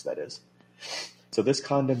justice, that is. So this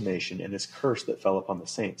condemnation and this curse that fell upon the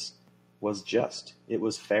saints was just. It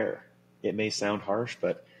was fair. It may sound harsh,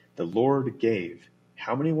 but the Lord gave,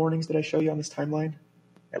 how many warnings did I show you on this timeline?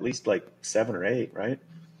 At least like 7 or 8, right?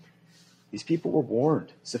 These people were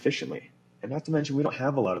warned sufficiently. And not to mention, we don't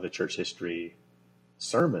have a lot of the church history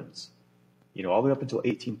sermons. All the way up until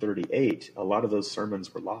 1838, a lot of those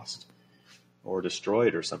sermons were lost or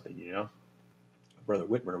destroyed or something, Brother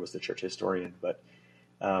Whitmer was the church historian, but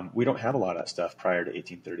we don't have a lot of that stuff prior to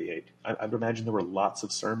 1838. I would imagine there were lots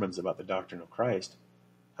of sermons about the doctrine of Christ.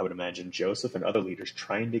 I would imagine Joseph and other leaders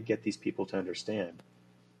trying to get these people to understand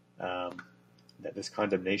that this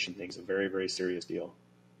condemnation thing is a very, very serious deal.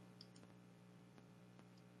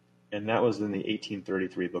 And that was in the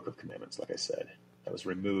 1833 Book of Commandments, like I said. That was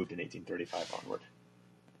removed in 1835 onward.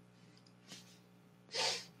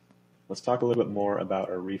 Let's talk a little bit more about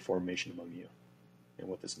a reformation among you and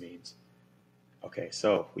what this means. Okay,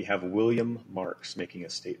 so we have William Marks making a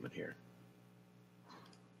statement here.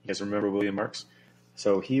 You guys remember William Marks?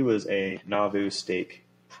 So he was a Nauvoo stake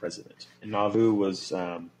president. And Nauvoo was,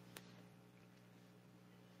 so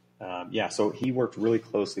he worked really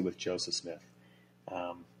closely with Joseph Smith.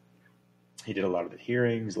 He did a lot of the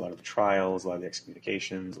hearings, a lot of the trials, a lot of the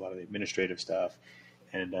excommunications, a lot of the administrative stuff.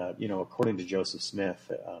 And, according to Joseph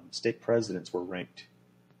Smith, stake presidents were ranked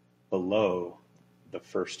below the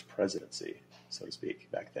first presidency, so to speak,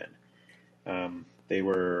 back then.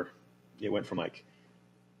 It went from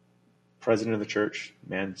president of the church,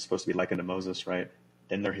 man supposed to be likened to Moses, right?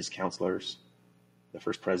 Then they're his counselors, the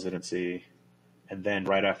first presidency. And then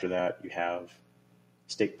right after that, you have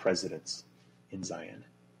stake presidents in Zion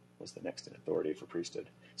was the next in authority for priesthood.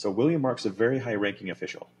 So William Marks a very high-ranking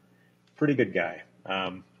official, pretty good guy.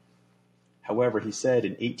 However, he said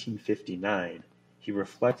in 1859, he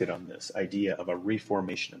reflected on this idea of a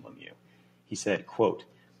reformation among you. He said, quote,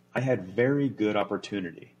 "I had very good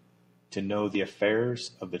opportunity to know the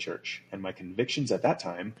affairs of the church, and my convictions at that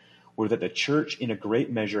time were that the church in a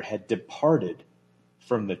great measure had departed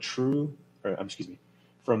from the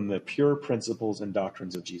from the pure principles and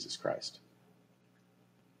doctrines of Jesus Christ.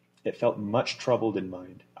 I felt much troubled in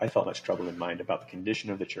mind about the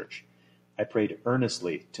condition of the church. I prayed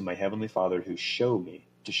earnestly to my heavenly Father to show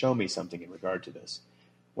me something in regard to this,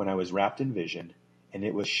 when I was wrapped in vision, and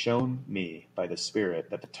it was shown me by the Spirit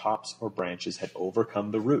that the tops or branches had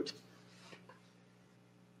overcome the root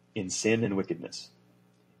in sin and wickedness.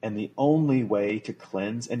 And the only way to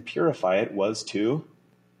cleanse and purify it was to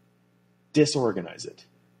disorganize it.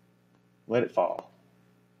 Let it fall.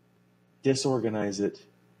 Disorganize it,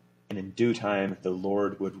 and in due time, the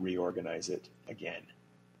Lord would reorganize it again."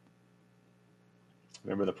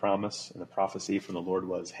 Remember the promise and the prophecy from the Lord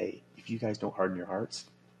was, hey, if you guys don't harden your hearts,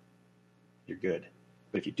 you're good.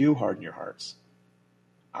 But if you do harden your hearts,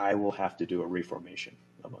 I will have to do a reformation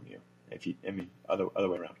among you. Other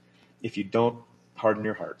way around. If you don't harden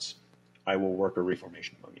your hearts, I will work a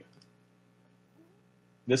reformation among you.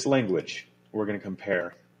 This language we're going to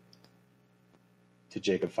compare to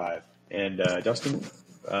Jacob 5. And Dustin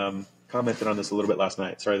commented on this a little bit last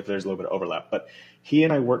night. Sorry that there's a little bit of overlap. But he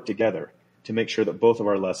and I worked together to make sure that both of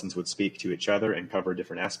our lessons would speak to each other and cover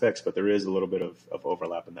different aspects, but there is a little bit of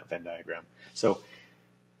overlap in that Venn diagram. So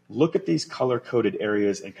look at these color-coded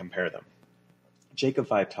areas and compare them. Jacob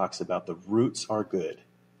 5 talks about the roots are good.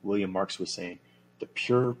 William Marks was saying the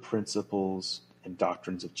pure principles and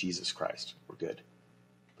doctrines of Jesus Christ were good,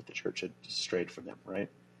 but the church had strayed from them, right?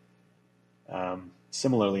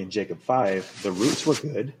 Similarly, in Jacob 5, the roots were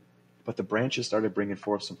good, but the branches started bringing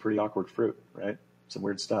forth some pretty awkward fruit, right? Some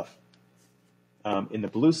weird stuff. In the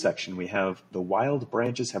blue section, we have the wild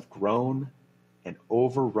branches have grown and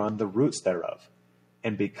overrun the roots thereof.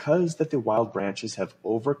 And because that the wild branches have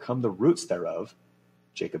overcome the roots thereof,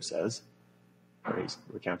 Jacob says, or he's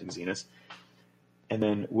recounting Zenos. And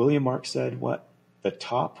then William Marks said, what? The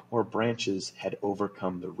top or branches had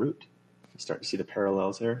overcome the root. You start to see the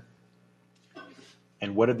parallels here.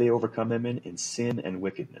 And what did they overcome them in? In sin and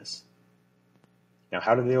wickedness. Now,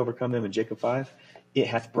 how did they overcome them in Jacob 5? It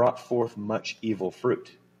hath brought forth much evil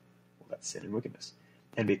fruit. Well, that's sin and wickedness.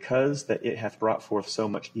 And because that it hath brought forth so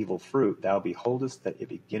much evil fruit, thou beholdest that it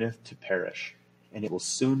beginneth to perish, and it will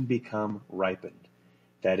soon become ripened,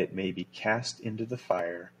 that it may be cast into the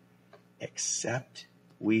fire, except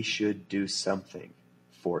we should do something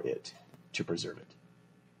for it to preserve it.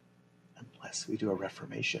 Unless we do a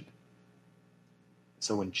reformation.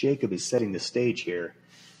 So when Jacob is setting the stage here,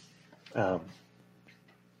 the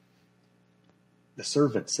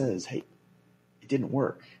servant says, hey, it didn't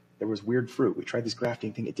work. There was weird fruit. We tried this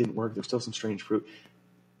grafting thing. It didn't work. There's still some strange fruit.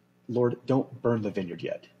 Lord, don't burn the vineyard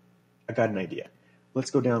yet. I got an idea.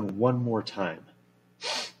 Let's go down one more time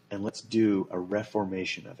and let's do a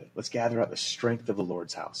reformation of it. Let's gather out the strength of the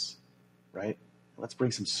Lord's house, right? Let's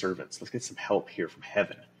bring some servants. Let's get some help here from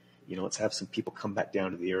heaven. Let's have some people come back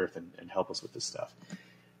down to the earth and help us with this stuff.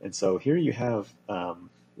 And so here you have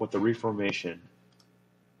what the Reformation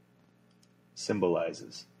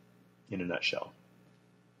symbolizes in a nutshell.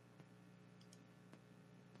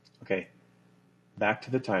 Okay, back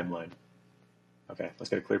to the timeline. Okay, let's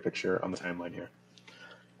get a clear picture on the timeline here.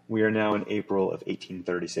 We are now in April of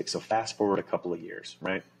 1836, so fast forward a couple of years,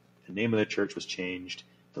 right? The name of the church was changed.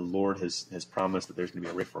 The Lord has promised that there's going to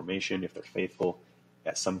be a reformation if they're faithful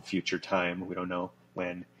at some future time. We don't know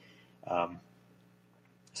when.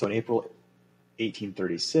 So in April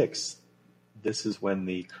 1836, this is when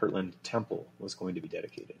the Kirtland Temple was going to be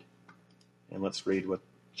dedicated. And let's read what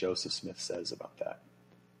Joseph Smith says about that.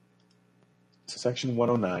 So section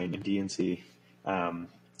 109 in D&C,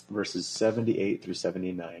 verses 78 through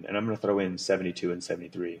 79, and I'm going to throw in 72 and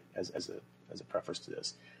 73 as a preface to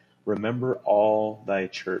this. Remember all thy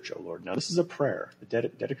church, O Lord. Now this is a prayer. The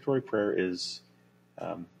dedicatory prayer is,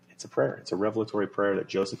 it's a prayer. It's a revelatory prayer that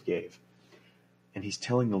Joseph gave. And he's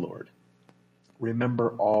telling the Lord,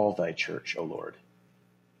 remember all thy church, O Lord,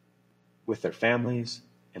 with their families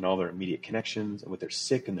and all their immediate connections, and with their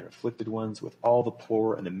sick and their afflicted ones, with all the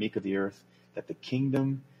poor and the meek of the earth, that the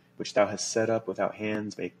kingdom which thou hast set up without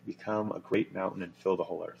hands may become a great mountain and fill the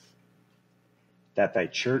whole earth. That thy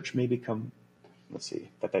church may let's see,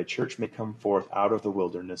 that thy church may come forth out of the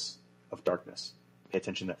wilderness of darkness. Pay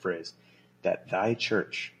attention to that phrase. That thy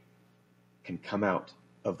church can come out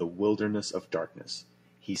of the wilderness of darkness.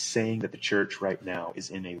 He's saying that the church right now is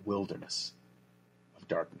in a wilderness of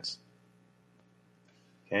darkness.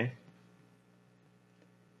 Okay?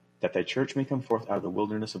 That thy church may come forth out of the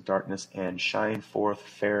wilderness of darkness and shine forth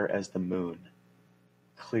fair as the moon,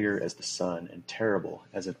 clear as the sun, and terrible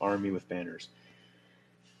as an army with banners.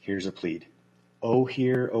 Here's a plead. O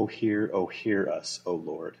hear, O hear, O hear us, O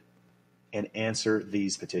Lord, and answer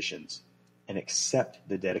these petitions, and accept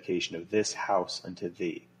the dedication of this house unto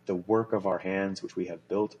thee, the work of our hands which we have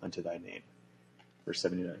built unto thy name. Verse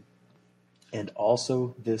 79. And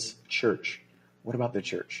also this church. What about the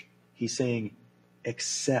church? He's saying,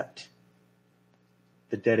 accept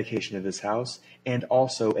the dedication of this house, and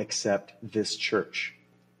also accept this church,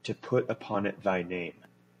 to put upon it thy name.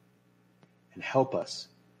 And help us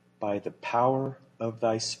by the power of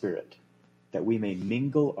thy Spirit, that we may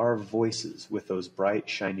mingle our voices with those bright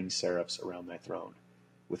shining seraphs around thy throne,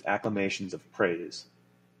 with acclamations of praise,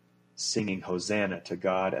 singing Hosanna to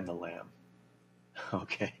God and the Lamb.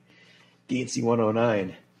 Okay. D&C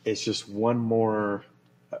 109 is just one more,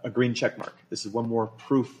 a green check mark. This is one more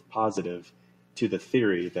proof positive to the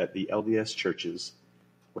theory that the LDS churches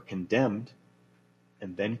were condemned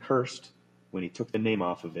and then cursed when he took the name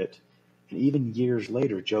off of it. And even years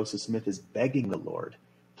later, Joseph Smith is begging the Lord,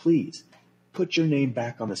 please, put your name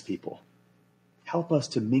back on this people. Help us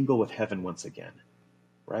to mingle with heaven once again,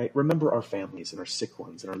 right? Remember our families and our sick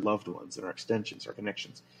ones and our loved ones and our extensions, our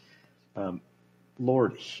connections.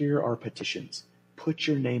 Lord, hear our petitions. Put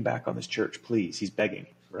your name back on this church, please. He's begging,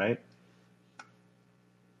 right?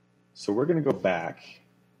 So we're going to go back.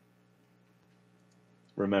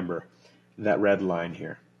 Remember that red line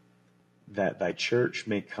here, that thy church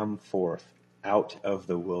may come forth out of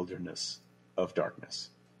the wilderness of darkness.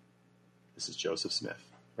 This is Joseph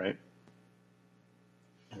Smith, right?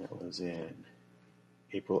 And it was in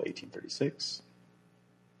April 1836.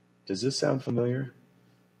 Does this sound familiar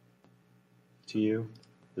to you?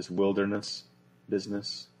 This wilderness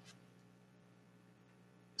business?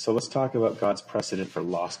 So let's talk about God's precedent for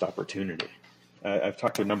lost opportunity. I've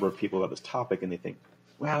talked to a number of people about this topic, and they think,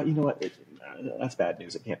 well, you know what? That's bad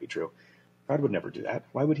news. It can't be true. God would never do that.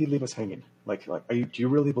 Why would he leave us hanging? Do you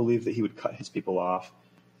really believe that he would cut his people off?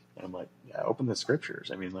 And I'm like, yeah, open the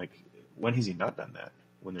scriptures. I mean, when has he not done that?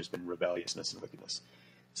 When there's been rebelliousness and wickedness.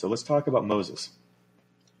 So let's talk about Moses.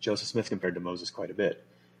 Joseph Smith compared to Moses quite a bit.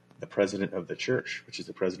 The president of the church, which is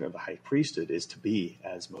the president of the high priesthood, is to be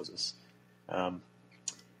as Moses. And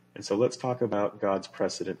so let's talk about God's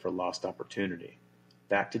precedent for lost opportunity.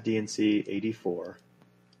 Back to D&C 84.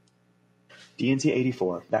 D&C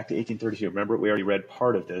 84, back to 1832. Remember, we already read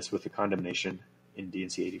part of this with the condemnation in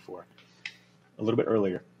D&C 84 a little bit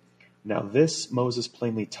earlier. Now this Moses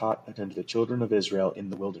plainly taught unto the children of Israel in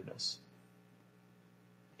the wilderness.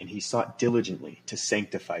 And he sought diligently to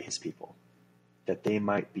sanctify his people, that they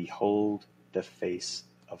might behold the face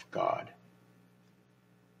of God.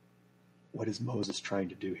 What is Moses trying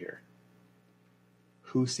to do here?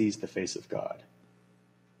 Who sees the face of God?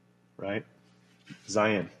 Right?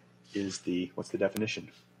 Zion is what's the definition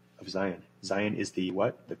of Zion? Zion is the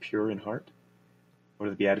what? The pure in heart? What do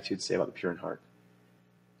the Beatitudes say about the pure in heart?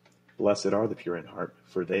 Blessed are the pure in heart,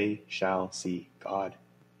 for they shall see God.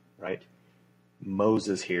 Right?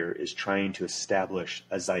 Moses here is trying to establish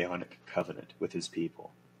a Zionic covenant with his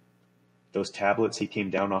people. Those tablets he came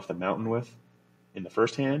down off the mountain with in the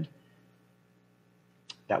first hand,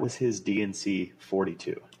 that was his D&C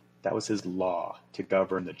 42. That was his law to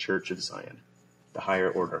govern the Church of Zion, the higher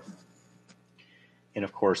order. And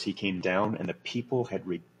of course, he came down and the people had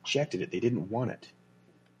rejected it. They didn't want it.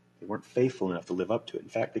 They weren't faithful enough to live up to it. In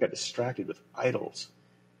fact, they got distracted with idols,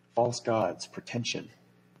 false gods, pretension,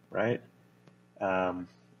 right?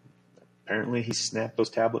 Apparently, he snapped those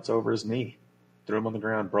tablets over his knee, threw them on the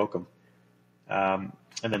ground, broke them. And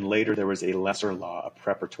then later, there was a lesser law, a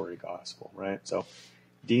preparatory gospel, right? So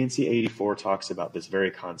D&C 84 talks about this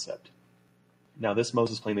very concept. Now this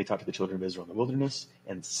Moses plainly taught to the children of Israel in the wilderness,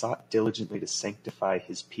 and sought diligently to sanctify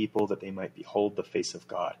his people, that they might behold the face of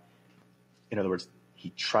God. In other words,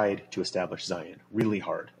 he tried to establish Zion really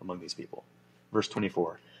hard among these people. Verse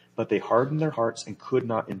 24, but they hardened their hearts and could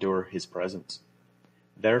not endure his presence.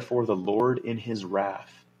 Therefore the Lord in his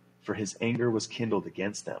wrath, for his anger was kindled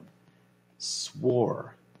against them,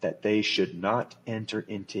 swore that they should not enter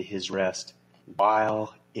into his rest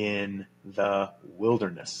while in the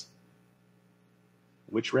wilderness.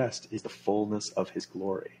 Which rest is the fullness of his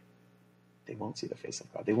glory. They won't see the face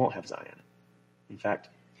of God. They won't have Zion. In fact,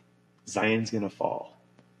 Zion's going to fall.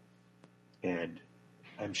 And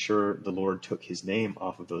I'm sure the Lord took his name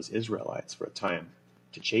off of those Israelites for a time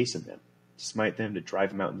to chasten them, to smite them, to drive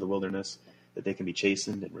them out in the wilderness, that they can be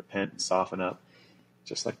chastened and repent and soften up,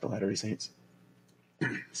 just like the Latter-day Saints.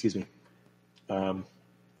 Excuse me.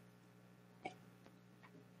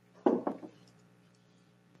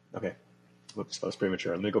 Okay. Whoops, that was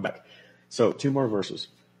premature. Let me go back. So 2 more verses.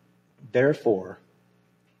 Therefore,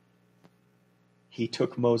 he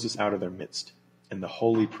took Moses out of their midst, and the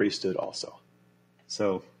holy priesthood also.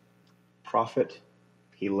 So, prophet,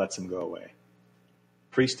 he lets him go away.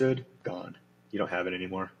 Priesthood, gone. You don't have it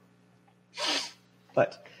anymore.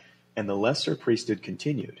 And the lesser priesthood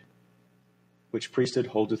continued, which priesthood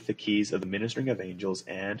holdeth the keys of the ministering of angels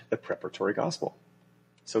and the preparatory gospel.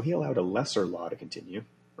 So he allowed a lesser law to continue,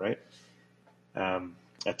 right? A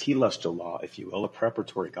telestial law, if you will, a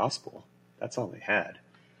preparatory gospel. That's all they had.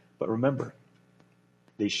 But remember,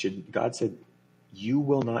 God said, you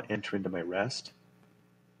will not enter into my rest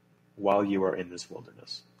while you are in this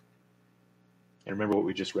wilderness. And remember what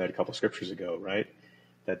we just read a couple scriptures ago, right?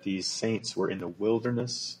 That these saints were in the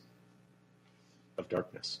wilderness of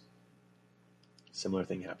darkness. Similar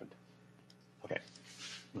thing happened. Okay,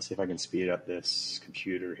 let's see if I can speed up this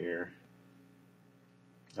computer here.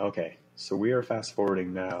 Okay, so we are fast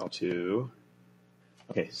forwarding now to,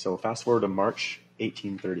 fast forward to March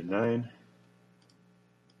 1839.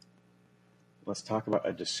 Let's talk about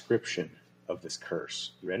a description of this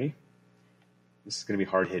curse. You ready? This is going to be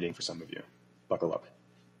hard hitting for some of you. Buckle up.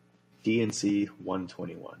 D&C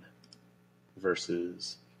 121,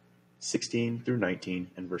 verses 16 through 19,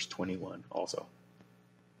 and verse 21 also.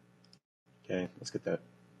 Okay, let's get that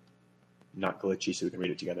not glitchy so we can read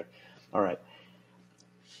it together. All right.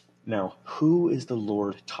 Now, who is the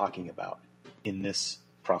Lord talking about in this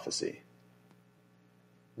prophecy?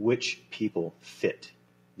 Which people fit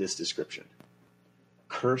this description?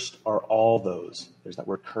 Cursed are all those, there's that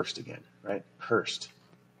word cursed again, right? Cursed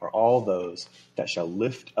are all those that shall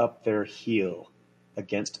lift up their heel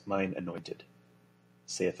against mine anointed,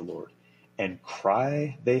 saith the Lord, and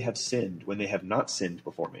cry they have sinned when they have not sinned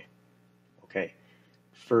before me. Okay,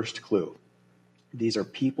 first clue. These are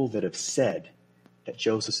people that have said that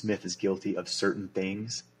Joseph Smith is guilty of certain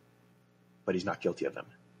things, but he's not guilty of them.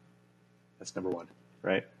 That's number one,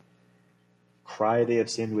 right? Cry they have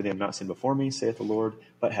sinned when they have not sinned before me, saith the Lord,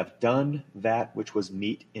 but have done that which was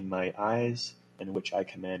meet in my eyes, and which I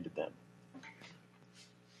commanded them.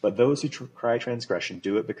 But those who cry transgression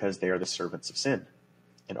do it because they are the servants of sin,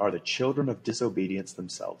 and are the children of disobedience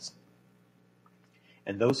themselves.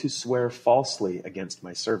 And those who swear falsely against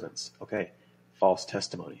my servants, okay, false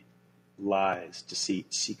testimony, lies,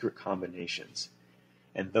 deceit, secret combinations,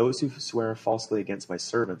 and those who swear falsely against my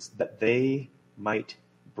servants, that they might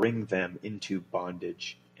bring them into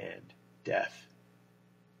bondage and death.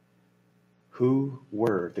 Who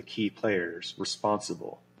were the key players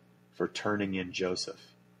responsible for turning in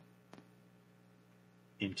Joseph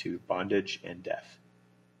into bondage and death?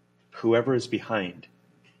 Whoever is behind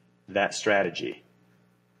that strategy,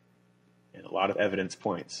 and a lot of evidence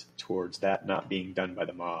points towards that not being done by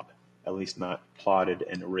the mob, at least not plotted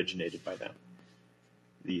and originated by them.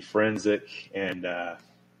 The forensic and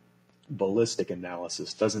ballistic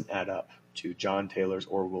analysis doesn't add up to John Taylor's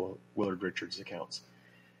or Willard Richards' accounts.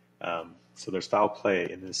 So there's foul play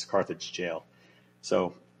in this Carthage jail.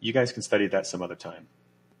 So you guys can study that some other time.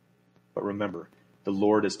 But remember, the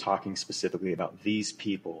Lord is talking specifically about these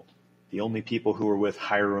people, the only people who were with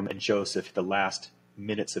Hiram and Joseph the last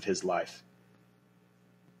minutes of his life.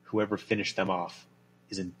 Whoever finished them off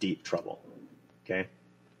is in deep trouble. Okay?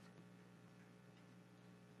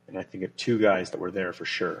 And I think of 2 guys that were there for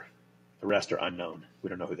sure. The rest are unknown. We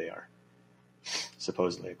don't know who they are,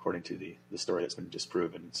 supposedly, according to the story that's been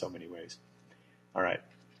disproven in so many ways. All right.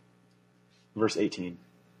 Verse 18.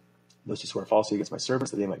 Those who swear falsely against my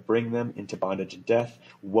servants, that they might bring them into bondage and death.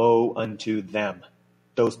 Woe unto them,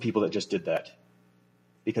 those people that just did that,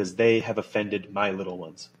 because they have offended my little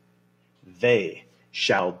ones. They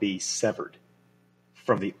shall be severed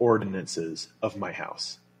from the ordinances of my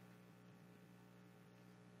house.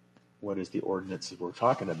 What is the ordinances we're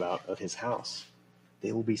talking about of his house?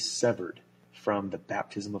 They will be severed from the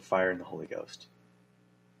baptism of fire and the Holy Ghost.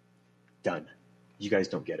 Done. You guys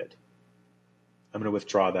don't get it. I'm going to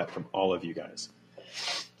withdraw that from all of you guys.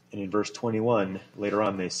 And in verse 21, later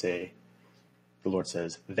on they say, the Lord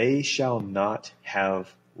says, they shall not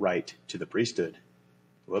have right to the priesthood.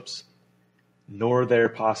 Whoops. Nor their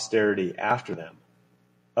posterity after them.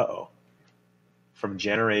 Uh-oh. From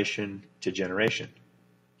generation to generation.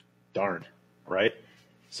 Darn, right?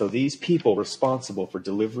 So these people responsible for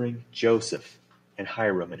delivering Joseph and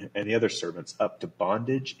Hiram and the other servants up to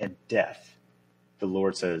bondage and death, the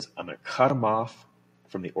Lord says, I'm going to cut them off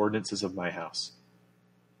from the ordinances of my house.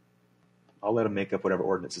 I'll let them make up whatever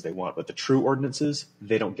ordinances they want, but the true ordinances,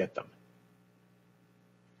 they don't get them.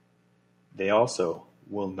 They also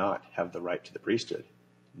will not have the right to the priesthood.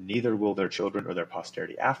 Neither will their children or their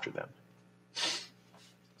posterity after them.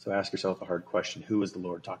 So ask yourself a hard question. Who is the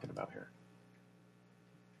Lord talking about here?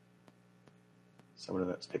 Someone in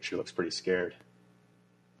that picture looks pretty scared.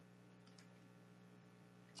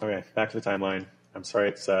 Okay, back to the timeline. I'm sorry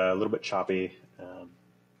it's a little bit choppy.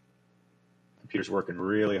 Computer's working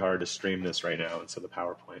really hard to stream this right now, and so the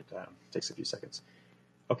PowerPoint takes a few seconds.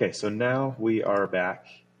 Okay, so now we are back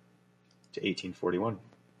to 1841.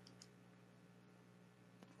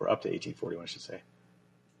 Or up to 1841, I should say.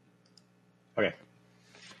 Okay,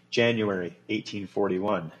 January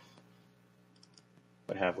 1841.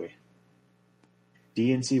 What have we?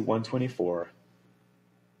 D&C 124,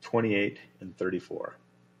 28, and 34.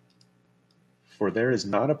 For there is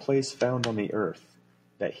not a place found on the earth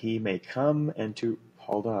that he may come and to...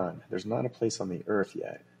 Hold on. There's not a place on the earth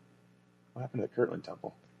yet. What happened to the Kirtland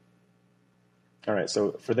Temple? All right,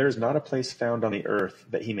 so for there is not a place found on the earth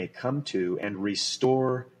that he may come to and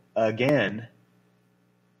restore again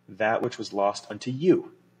that which was lost unto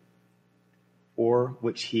you, or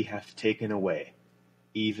which he hath taken away,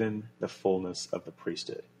 even the fullness of the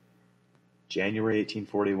priesthood. January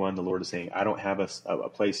 1841, the Lord is saying, I don't have a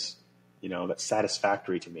place, that's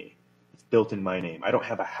satisfactory to me. It's built in my name. I don't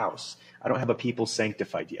have a house. I don't have a people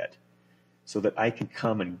sanctified yet, so that I can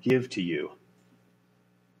come and give to you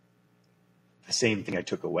the same thing I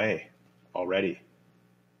took away already.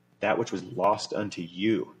 That which was lost unto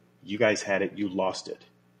you. You guys had it, you lost it.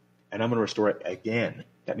 And I'm going to restore it again.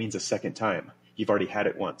 That means a second time. You've already had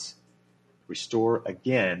it once. Restore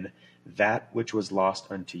again that which was lost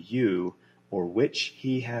unto you, or which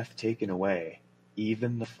he hath taken away,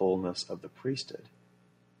 even the fullness of the priesthood.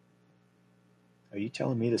 Are you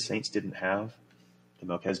telling me the saints didn't have the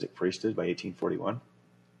Melchizedek priesthood by 1841?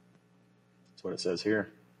 That's what it says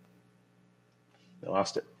here. They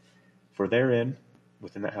lost it. For therein,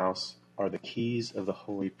 within the house, are the keys of the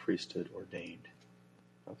holy priesthood ordained.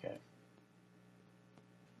 Okay.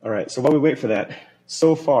 All right, so while we wait for that,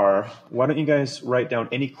 so far, why don't you guys write down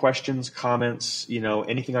any questions, comments,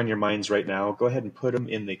 anything on your minds right now. Go ahead and put them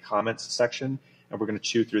in the comments section, and we're going to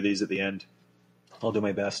chew through these at the end. I'll do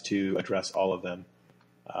my best to address all of them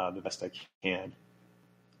the best I can.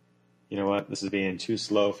 You know what? This is being too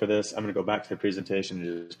slow for this. I'm going to go back to the presentation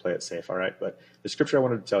and just play it safe, all right? But the scripture I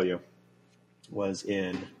wanted to tell you was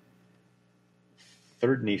in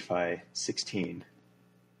 3 Nephi 16,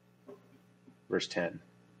 verse 10.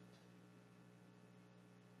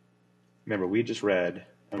 Remember, we just read,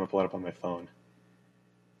 I'm going to pull it up on my phone.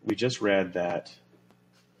 We just read that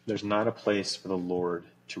there's not a place for the Lord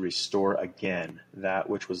to restore again that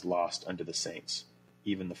which was lost unto the saints,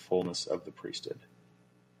 even the fullness of the priesthood.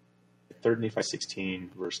 3 Nephi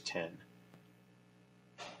 16, verse 10.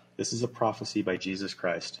 This is a prophecy by Jesus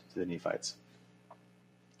Christ to the Nephites,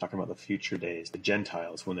 talking about the future days, the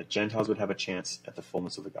Gentiles, when the Gentiles would have a chance at the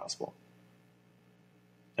fullness of the gospel.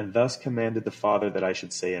 And thus commanded the Father that I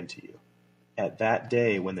should say unto you, at that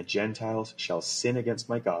day when the Gentiles shall sin against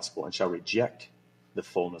my gospel and shall reject the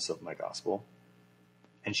fullness of my gospel,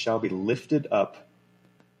 and shall be lifted up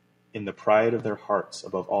in the pride of their hearts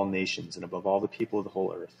above all nations and above all the people of the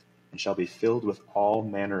whole earth, and shall be filled with all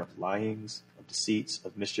manner of lyings, of deceits,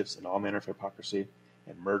 of mischiefs, and all manner of hypocrisy,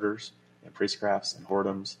 and murders, and priestcrafts, and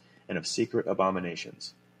whoredoms, and of secret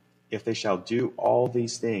abominations. If they shall do all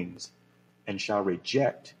these things, and shall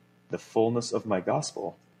reject the fullness of my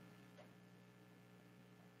gospel,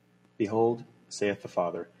 behold, saith the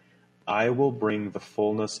Father, I will bring the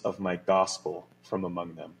fullness of my gospel from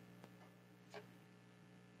among them.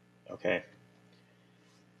 Okay.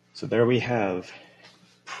 So there we have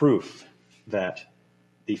proof that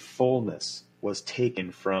the fullness was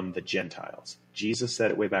taken from the Gentiles. Jesus said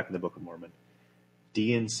it way back in the Book of Mormon.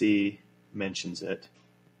 D&C mentions it.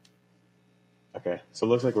 Okay, so it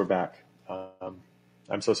looks like we're back.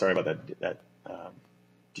 I'm so sorry about that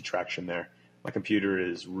detraction there. My computer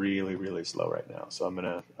is really, really slow right now, so I'm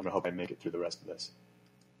gonna hope I make it through the rest of this.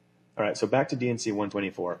 All right, so back to D&C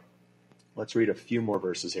 124. Let's read a few more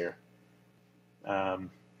verses here.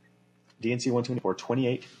 D&C 124,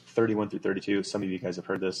 28, 31 through 32. Some of you guys have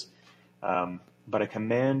heard this. But I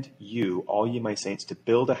command you, all ye my saints, to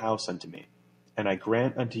build a house unto me, and I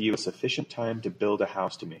grant unto you a sufficient time to build a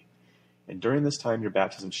house to me. And during this time your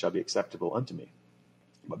baptisms shall be acceptable unto me.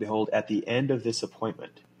 But behold, at the end of this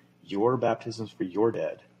appointment, your baptisms for your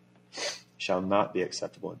dead shall not be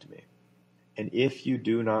acceptable unto me. And if you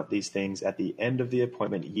do not these things at the end of the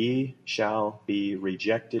appointment, ye shall be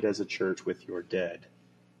rejected as a church with your dead,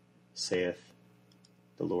 saith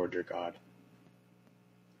the Lord your God.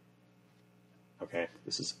 Okay,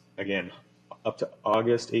 this is, again, up to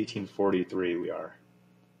August 1843 we are.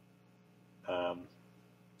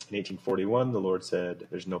 In 1841, the Lord said,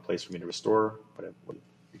 there's no place for me to restore what I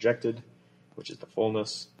rejected, which is the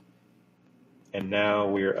fullness. And now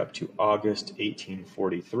we're up to August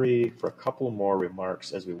 1843 for a couple more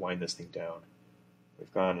remarks as we wind this thing down.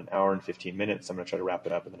 We've gone an hour and 15 minutes. I'm going to try to wrap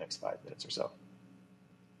it up in the next 5 minutes or so.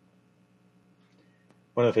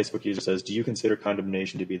 One of the Facebook users says, do you consider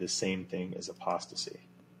condemnation to be the same thing as apostasy?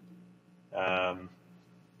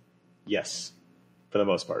 Yes, for the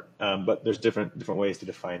most part. But there's different ways to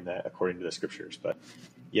define that according to the scriptures. But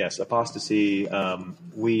yes, apostasy,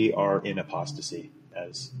 we are in apostasy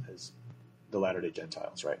as the Latter-day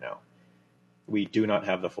Gentiles right now. We do not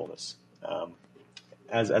have the fullness.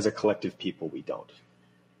 As a collective people, we don't.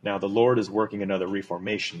 Now, the Lord is working another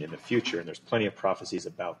reformation in the future, and there's plenty of prophecies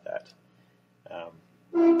about that.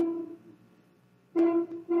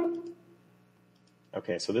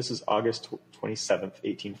 Okay, so this is August 27th,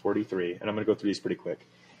 1843, and I'm going to go through these pretty quick.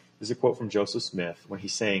 This is a quote from Joseph Smith when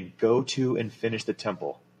he's saying, go to and finish the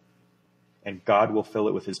temple, and God will fill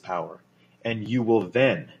it with his power, and you will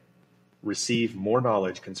then receive more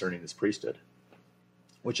knowledge concerning this priesthood,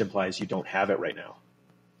 which implies you don't have it right now,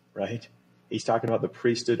 right? He's talking about the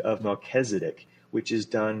priesthood of Melchizedek, which is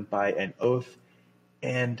done by an oath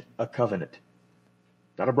and a covenant.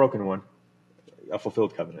 Not a broken one, a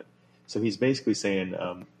fulfilled covenant. So he's basically saying,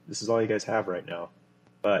 this is all you guys have right now.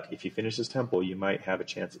 But if you finish this temple, you might have a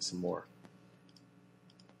chance at some more.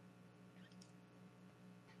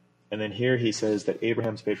 And then here he says that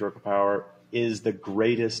Abraham's patriarchal power is the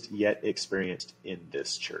greatest yet experienced in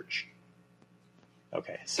this church.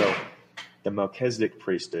 Okay, so the Melchizedek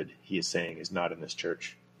priesthood, he is saying, is not in this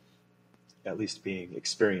church, at least being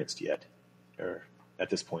experienced yet, or at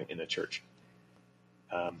this point in the church.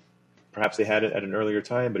 Perhaps they had it at an earlier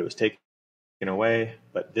time, but it was taken away.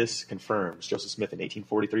 But this confirms, Joseph Smith in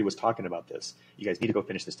 1843 was talking about this. You guys need to go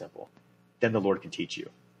finish this temple. Then the Lord can teach you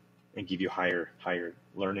and give you higher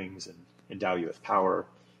learnings and endow you with power,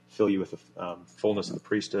 fill you with the fullness of the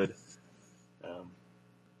priesthood.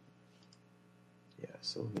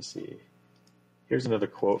 So let me see. Here's another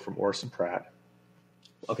quote from Orson Pratt.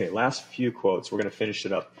 Okay, last few quotes. We're going to finish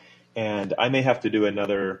it up. And I may have to do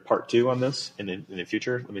another part 2 on this in the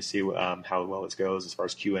future. Let me see how well it goes as far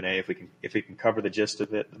as Q&A. If we can cover the gist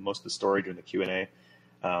of it, most of the story during the Q&A,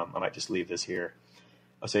 I might just leave this here.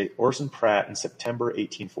 I'll say Orson Pratt in September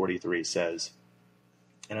 1843 says,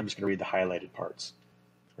 and I'm just going to read the highlighted parts,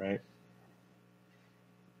 right?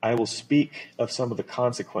 I will speak of some of the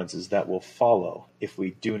consequences that will follow if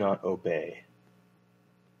we do not obey.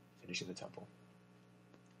 Finishing the temple.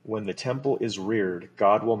 When the temple is reared,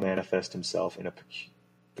 God will manifest himself in a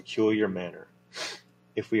peculiar manner.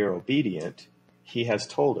 If we are obedient, he has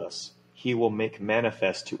told us he will make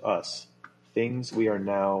manifest to us things we are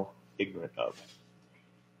now ignorant of.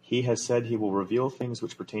 He has said he will reveal things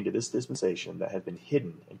which pertain to this dispensation that have been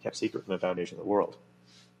hidden and kept secret from the foundation of the world.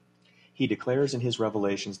 He declares in his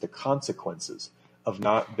revelations the consequences of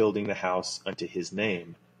not building the house unto his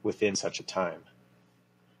name within such a time.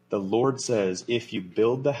 The Lord says, if you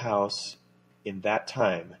build the house in that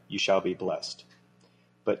time, you shall be blessed.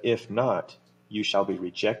 But if not, you shall be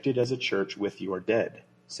rejected as a church with your dead,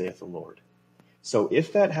 saith the Lord. So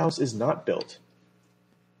if that house is not built,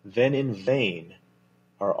 then in vain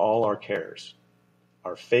are all our cares.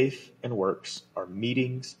 Our faith and works, our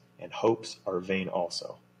meetings and hopes are vain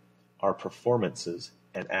also. Our performances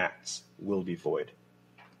and acts will be void.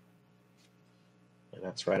 And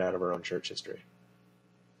that's right out of our own church history.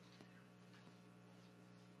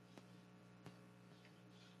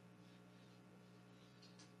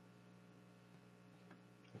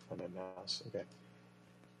 Find my mouse. Okay.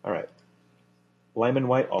 All right. Lyman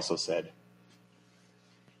White also said,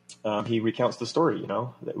 he recounts the story,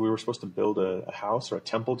 that we were supposed to build a house or a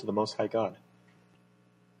temple to the Most High God.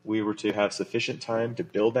 We were to have sufficient time to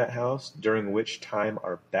build that house, during which time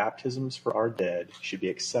our baptisms for our dead should be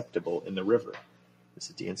acceptable in the river. This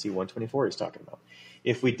is DNC 124 he's talking about.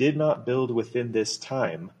 If we did not build within this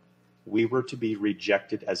time, we were to be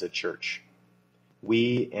rejected as a church.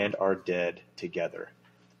 We and our dead together.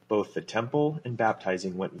 Both the temple and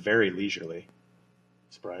baptizing went very leisurely.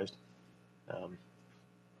 Surprised?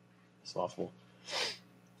 Slothful.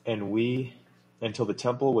 And we, until the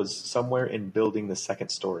temple was somewhere in building the second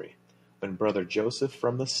story, when Brother Joseph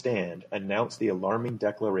from the stand announced the alarming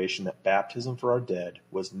declaration that baptism for our dead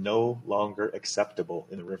was no longer acceptable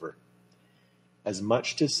in the river. as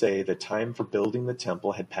much to say the time for building the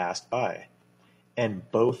temple had passed by, and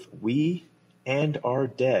both we and our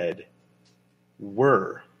dead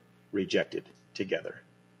were rejected together,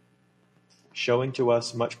 showing to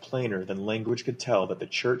us much plainer than language could tell that the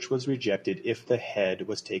church was rejected if the head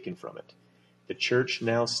was taken from it. The church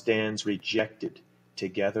now stands rejected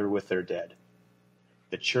together with their dead.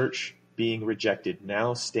 The church, being rejected,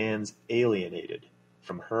 now stands alienated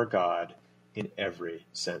from her God in every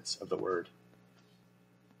sense of the word.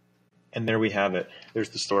 And there we have it. There's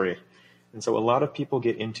the story. And so a lot of people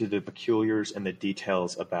get into the peculiars and the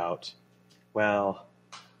details about, well,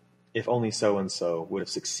 if only so-and-so would have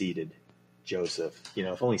succeeded Joseph,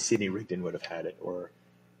 if only Sidney Rigdon would have had it, or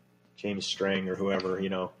James Strang or whoever,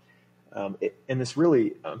 and this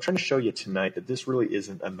really, I'm trying to show you tonight that this really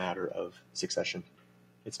isn't a matter of succession.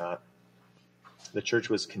 It's not. The church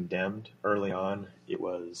was condemned early on. It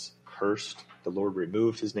was cursed. The Lord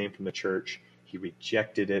removed his name from the church. He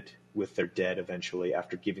rejected it with their dead eventually,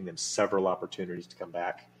 after giving them several opportunities to come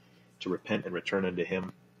back, to repent and return unto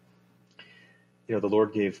him. The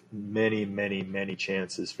Lord gave many, many, many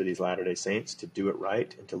chances for these Latter-day Saints to do it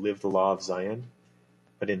right and to live the law of Zion.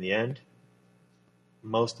 But in the end,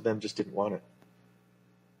 most of them just didn't want it.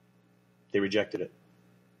 They rejected it.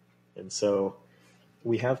 And so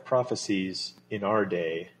we have prophecies in our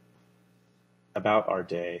day, about our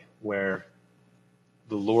day, where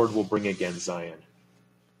the Lord will bring again Zion.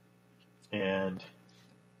 And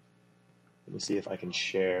let me see if I can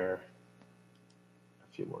share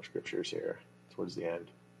a few more scriptures here towards the end.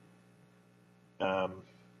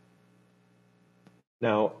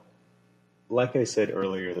 Now, like I said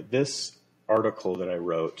earlier, that this article that I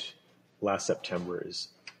wrote last September is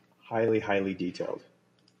highly, highly detailed.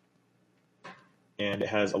 And it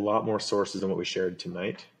has a lot more sources than what we shared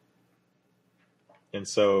tonight. And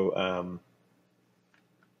so I'm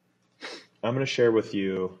going to share with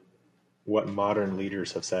you what modern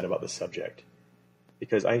leaders have said about the subject.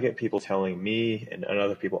 Because I get people telling me and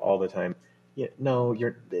other people all the time, no,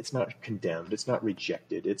 it's not condemned. It's not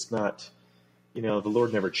rejected. It's not, the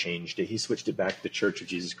Lord never changed it. He switched it back to the Church of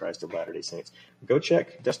Jesus Christ of Latter-day Saints. Go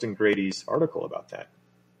check Dustin Grady's article about that.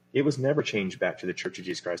 It was never changed back to the Church of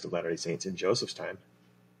Jesus Christ of Latter-day Saints in Joseph's time.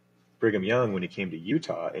 Brigham Young, when he came to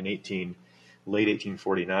Utah in late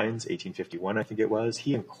 1849s, 1851, I think it was,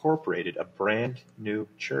 he incorporated a brand new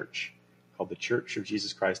church called the Church of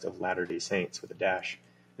Jesus Christ of Latter-day Saints, with a dash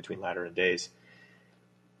between latter and days.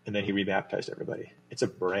 And then he rebaptized everybody. It's a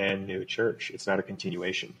brand new church. It's not a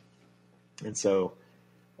continuation. And so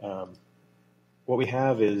what we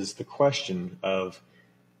have is the question of,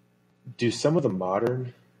 do some of the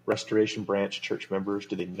modern Restoration Branch church members,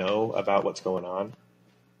 do they know about what's going on?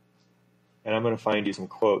 And I'm going to find you some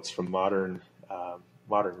quotes from modern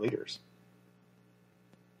leaders.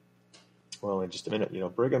 Well, in just a minute,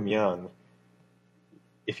 Brigham Young,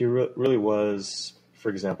 if he really was, for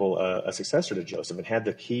example, a successor to Joseph and had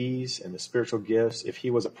the keys and the spiritual gifts, if he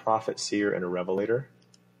was a prophet, seer, and a revelator,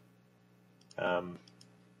 sorry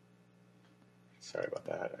about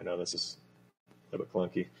that. I know this is a little bit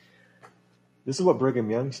clunky. This is what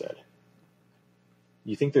Brigham Young said.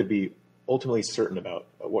 You think they'd be ultimately certain about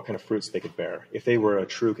what kind of fruits they could bear if they were a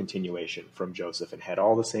true continuation from Joseph and had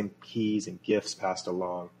all the same keys and gifts passed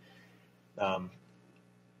along.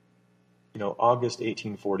 August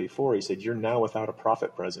 1844, he said, "You're now without a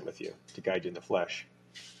prophet present with you to guide you in the flesh,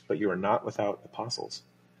 but you are not without apostles."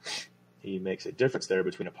 He makes a difference there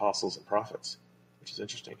between apostles and prophets, which is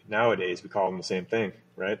interesting. Nowadays, we call them the same thing,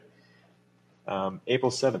 right?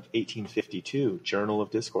 April 7th, 1852, Journal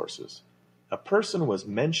of Discourses. A person was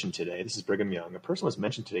mentioned today, this is Brigham Young, a person was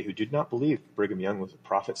mentioned today who did not believe Brigham Young was a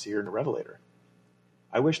prophet, seer, and a revelator.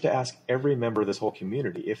 I wish to ask every member of this whole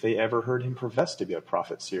community if they ever heard him profess to be a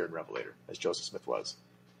prophet, seer, and revelator, as Joseph Smith was.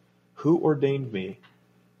 Who ordained me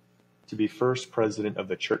to be first president of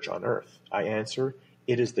the church on earth? I answer,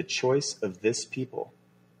 it is the choice of this people,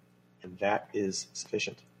 and that is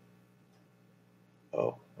sufficient.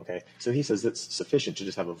 Oh, okay. So he says it's sufficient to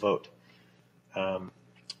just have a vote.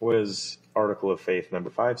 What does Article of Faith number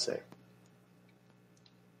 5 say?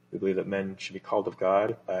 We believe that men should be called of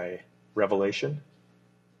God by revelation,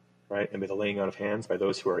 right, and by the laying on of hands by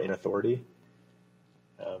those who are in authority.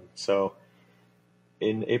 So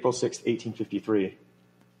in April 6, 1853,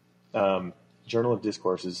 Journal of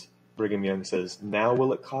Discourses, Brigham Young says, "Now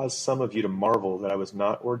will it cause some of you to marvel that I was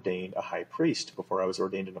not ordained a high priest before I was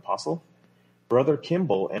ordained an apostle? Brother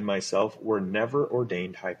Kimball and myself were never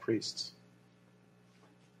ordained high priests."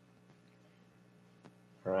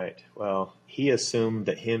 All right. Well, he assumed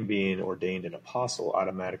that him being ordained an apostle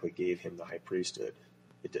automatically gave him the high priesthood.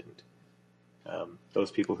 It didn't.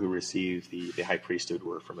 Those people who received the high priesthood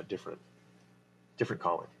were from a different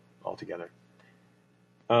calling altogether.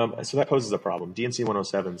 So that poses a problem. D&C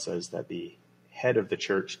 107 says that the head of the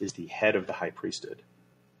church is the head of the high priesthood.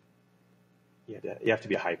 You have to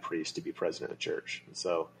be a high priest to be president of the church. And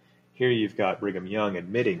so here you've got Brigham Young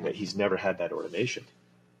admitting that he's never had that ordination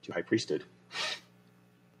to high priesthood.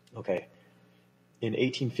 Okay. In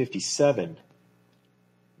 1857,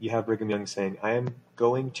 you have Brigham Young saying, I'm not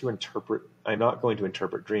going to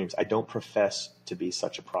interpret dreams. I don't profess to be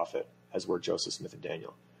such a prophet as were Joseph Smith and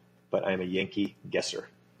Daniel, but I am a Yankee guesser.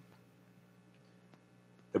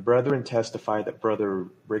 The brethren testify that Brother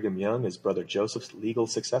Brigham Young is Brother Joseph's legal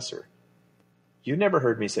successor. You never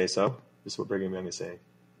heard me say so. This is what Brigham Young is saying.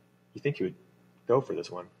 You think he would go for this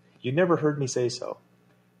one. You never heard me say so.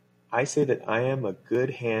 I say that I am a good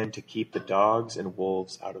hand to keep the dogs and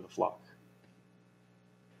wolves out of the flock.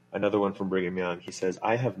 Another one from Brigham Young. He says,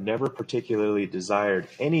 I have never particularly desired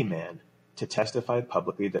any man to testify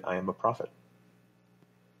publicly that I am a prophet.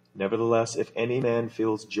 Nevertheless, if any man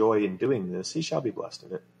feels joy in doing this, he shall be blessed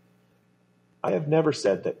in it. I have never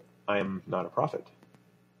said that I am not a prophet.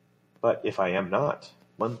 But if I am not,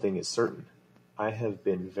 one thing is certain. I have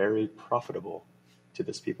been very profitable to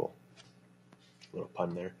this people. A little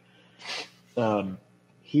pun there.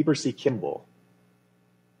 Heber C. Kimball,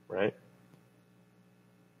 right?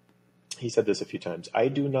 He said this a few times. I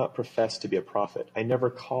do not profess to be a prophet. I never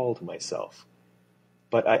called myself.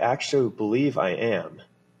 But I actually believe I am,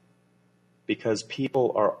 because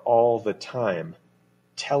people are all the time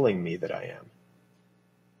telling me that I am.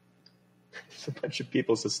 A bunch of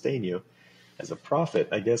people sustain you as a prophet.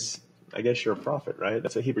 I guess you're a prophet, right?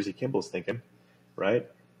 That's what Heber C. Kimball's thinking, right?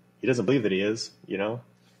 He doesn't believe that he is, you know.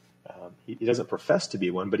 He doesn't profess to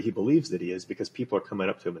be one, but he believes that he is because people are coming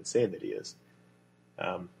up to him and saying that he is.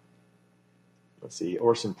 Let's see.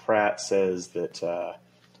 Orson Pratt says that,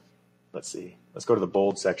 let's go to the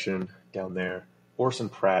bold section down there. Orson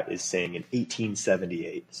Pratt is saying in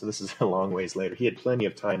 1878, so this is a long ways later. He had plenty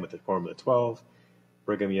of time with the Quorum of the 12,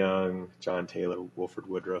 Brigham Young, John Taylor, Wilford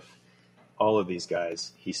Woodruff, all of these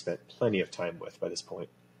guys he spent plenty of time with by this point.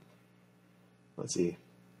 Let's see.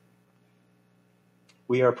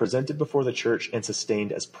 We are presented before the church and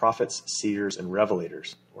sustained as prophets, seers, and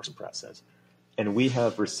revelators, Orson Pratt says. And we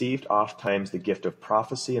have received oft times the gift of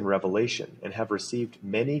prophecy and revelation, and have received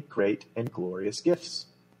many great and glorious gifts.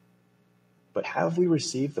 But have we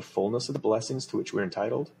received the fullness of the blessings to which we're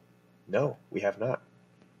entitled? No, we have not.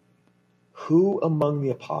 Who among the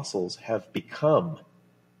apostles have become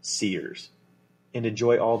seers and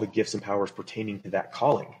enjoy all the gifts and powers pertaining to that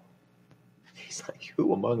calling? He's like,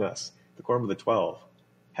 who among us, the Quorum of the 12,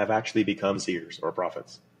 have actually become seers or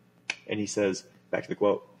prophets? And he says, back to the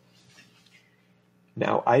quote,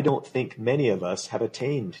 now I don't think many of us have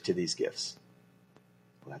attained to these gifts.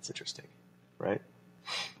 Well, that's interesting, right?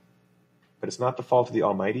 But it's not the fault of the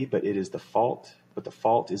Almighty, but the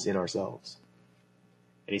fault is in ourselves.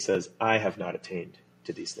 And he says, I have not attained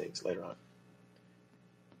to these things later on.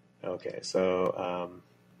 Okay, so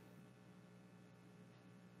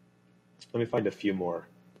let me find a few more.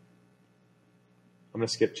 I'm going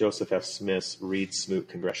to skip Joseph F. Smith's Reed-Smoot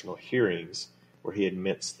congressional hearings, where he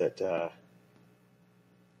admits that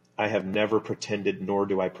I have never pretended, nor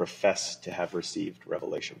do I profess to have received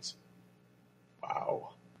revelations. Wow.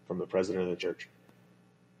 From the president of the church.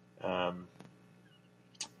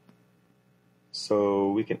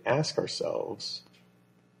 So we can ask ourselves,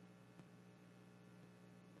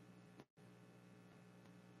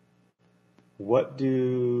 what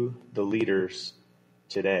do the leaders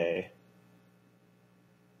today,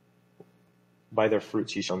 by their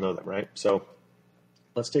fruits ye shall know them, right? So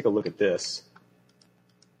let's take a look at this.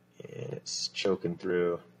 It's choking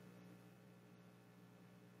through.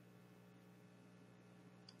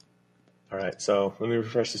 All right, so let me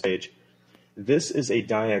refresh this page. This is a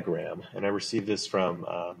diagram, and I received this from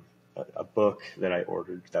a book that I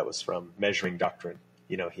ordered that was from Measuring Doctrine.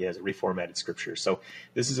 You know, he has a reformatted scripture. So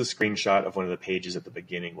this is a screenshot of one of the pages at the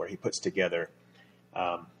beginning where he puts together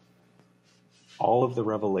all of the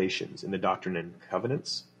revelations in the Doctrine and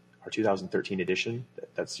Covenants, our 2013 edition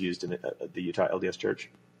that's used in the Utah LDS Church.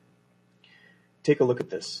 Take a look at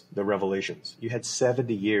this, the revelations. You had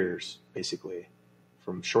 70 years, basically,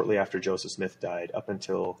 from shortly after Joseph Smith died up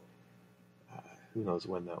until, who knows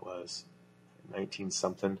when that was,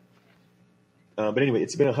 19-something. But anyway,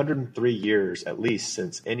 it's been 103 years at least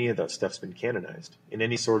since any of that stuff's been canonized in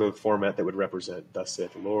any sort of format that would represent thus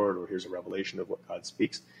saith the Lord, or here's a revelation of what God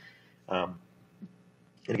speaks. And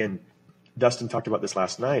again, Dustin talked about this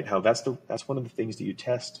last night, how that's one of the things that you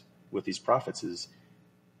test with these prophets is,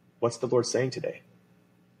 what's the Lord saying today?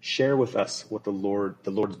 Share with us what the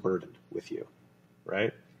Lord's burden with you,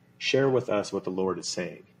 right? Share with us what the Lord is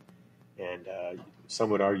saying. And some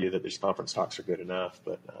would argue that these conference talks are good enough,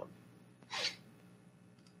 but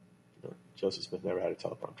Joseph Smith never had a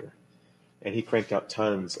teleprompter. And he cranked out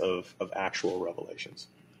tons of actual revelations.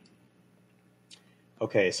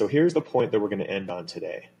 Okay, so here's the point that we're going to end on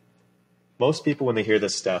today. Most people, when they hear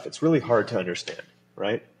this stuff, it's really hard to understand,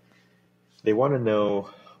 right? They want to know,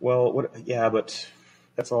 well, but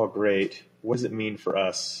that's all great. What does it mean for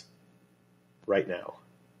us right now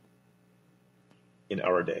in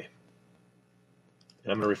our day?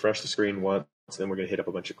 And I'm going to refresh the screen once, then we're going to hit up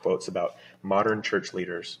a bunch of quotes about modern church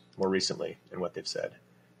leaders more recently and what they've said.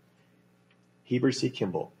 Heber C.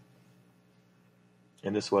 Kimball,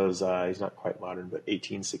 and this was, he's not quite modern, but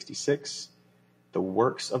 1866, the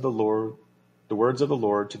words of the Lord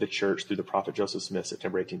to the church through the prophet Joseph Smith,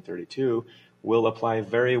 September 1832, will apply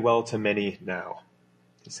very well to many now.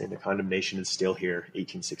 He's saying the condemnation is still here,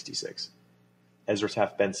 1866. Ezra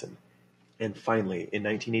Taft Benson. And finally, in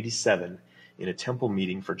 1987, in a temple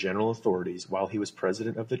meeting for general authorities while he was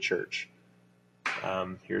president of the church,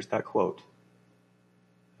 here's that quote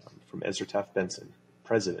from Ezra Taft Benson,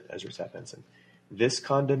 President Ezra Taft Benson. This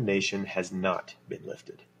condemnation has not been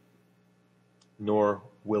lifted, nor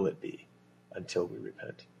will it be until we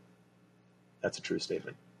repent. That's a true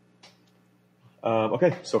statement.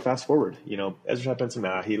 Okay, so fast forward. Ezra Taft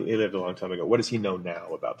Benson, he lived a long time ago. What does he know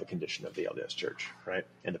now about the condition of the LDS Church, right?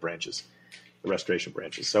 And the branches, the restoration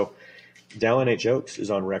branches. So Dallin H. Oaks is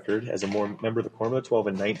on record as a member of the Quorum of the 12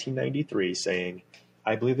 in 1993 saying,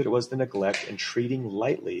 I believe that it was the neglect and treating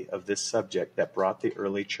lightly of this subject that brought the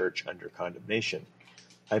early church under condemnation.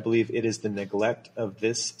 I believe it is the neglect of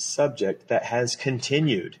this subject that has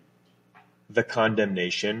continued the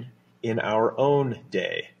condemnation in our own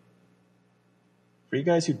day. For you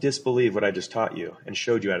guys who disbelieve what I just taught you and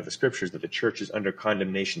showed you out of the scriptures that the church is under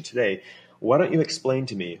condemnation today, why don't you explain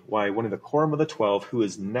to me why one of the Quorum of the 12, who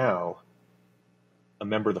is now a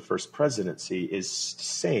member of the First Presidency, is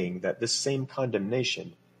saying that this same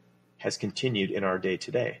condemnation has continued in our day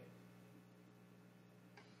today?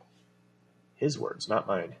 His words, not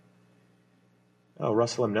mine. Oh,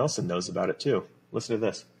 Russell M. Nelson knows about it too. Listen to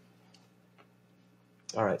this.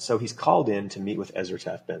 All right, so he's called in to meet with Ezra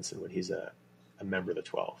Taft Benson when he's a member of the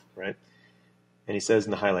 12, right? And he says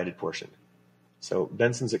in the highlighted portion, so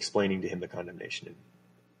Benson's explaining to him the condemnation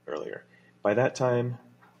earlier. By that time,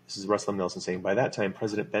 this is Russell M. Nelson saying, by that time,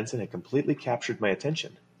 President Benson had completely captured my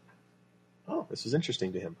attention. Oh, this was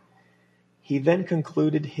interesting to him. He then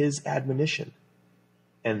concluded his admonition,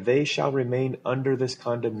 and they shall remain under this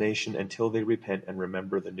condemnation until they repent and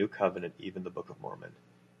remember the new covenant, even the Book of Mormon.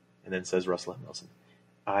 And then says Russell M. Nelson,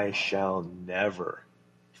 I shall never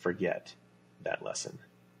forget that lesson.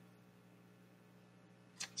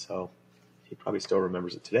 So he probably still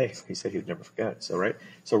remembers it today. He said he would never forget it. So, right?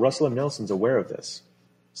 So Russell M. Nelson's aware of this.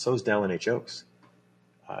 So is Dallin H. Oaks.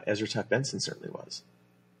 Ezra Taft Benson certainly was.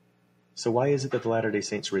 So why is it that the Latter-day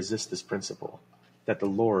Saints resist this principle that the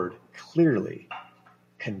Lord clearly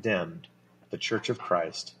condemned the Church of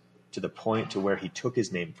Christ to the point to where he took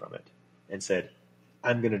his name from it and said,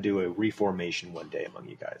 I'm going to do a reformation one day among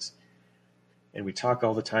you guys. And we talk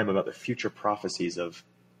all the time about the future prophecies of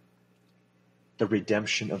the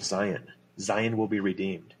redemption of Zion. Zion will be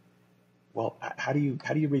redeemed. Well, how do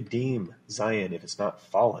you redeem Zion if it's not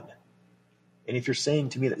fallen? And if you're saying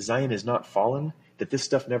to me that Zion is not fallen, that this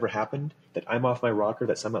stuff never happened, that I'm off my rocker,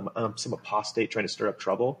 that some apostate trying to stir up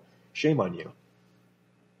trouble, shame on you.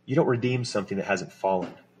 You don't redeem something that hasn't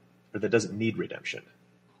fallen or that doesn't need redemption,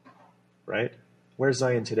 right? Where's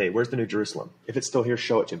Zion today? Where's the New Jerusalem? If it's still here,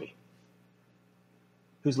 show it to me.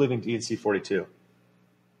 Who's living ENC 42?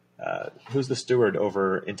 Who's the steward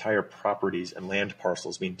over entire properties and land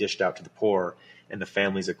parcels being dished out to the poor and the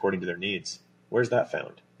families according to their needs? Where's that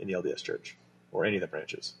found in the LDS Church or any of the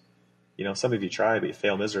branches? Some of you try, but you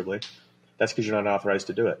fail miserably. That's because you're not authorized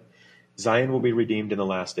to do it. Zion will be redeemed in the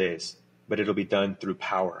last days, but it'll be done through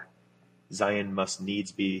power. Zion must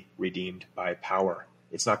needs be redeemed by power.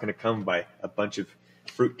 It's not going to come by a bunch of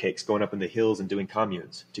fruitcakes going up in the hills and doing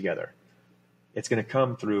communes together. It's going to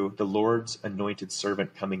come through the Lord's anointed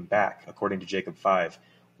servant coming back, according to Jacob 5,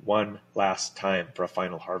 one last time for a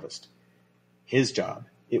final harvest. His job,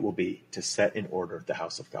 it will be to set in order the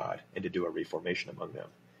house of God and to do a reformation among them.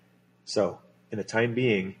 So, in the time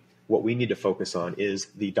being, what we need to focus on is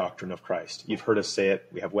the doctrine of Christ. You've heard us say it.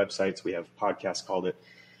 We have websites. We have podcasts called it.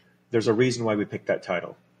 There's a reason why we picked that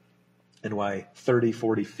title and why 30,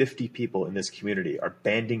 40, 50 people in this community are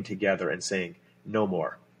banding together and saying, no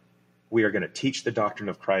more. We are going to teach the doctrine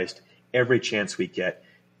of Christ every chance we get,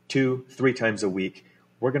 2-3 times a week.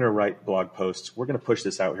 We're going to write blog posts. We're going to push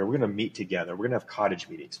this out here. We're going to meet together. We're going to have cottage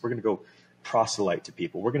meetings. We're going to go proselyte to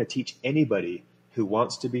people. We're going to teach anybody who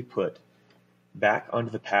wants to be put back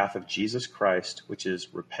onto the path of Jesus Christ, which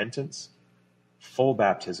is repentance, full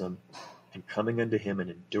baptism, and coming unto him and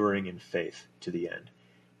enduring in faith to the end.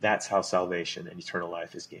 That's how salvation and eternal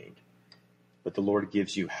life is gained. But the Lord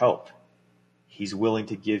gives you help. He's willing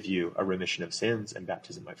to give you a remission of sins and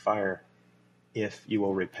baptism by fire if you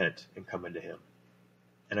will repent and come unto him.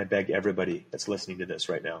 And I beg everybody that's listening to this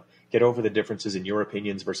right now, get over the differences in your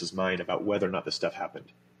opinions versus mine about whether or not this stuff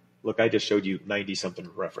happened. Look, I just showed you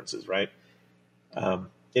 90-something references, right?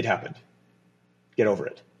 It happened. Get over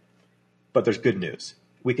it. But there's good news.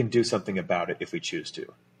 We can do something about it if we choose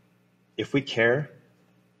to. If we care,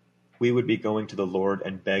 we would be going to the Lord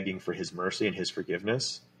and begging for his mercy and his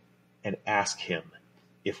forgiveness and ask him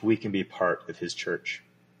if we can be part of his church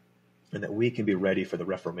and that we can be ready for the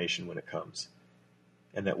Reformation when it comes.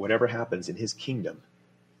 And that whatever happens in his kingdom,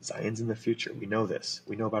 Zion's in the future. We know this.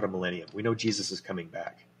 We know about a millennium. We know Jesus is coming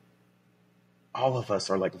back. All of us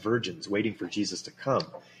are like virgins waiting for Jesus to come.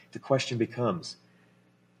 The question becomes,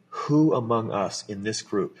 who among us in this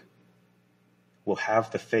group will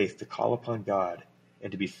have the faith to call upon God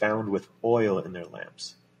and to be found with oil in their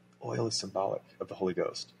lamps? Oil is symbolic of the Holy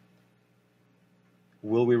Ghost.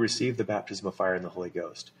 Will we receive the baptism of fire in the Holy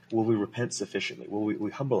Ghost? Will we repent sufficiently? Will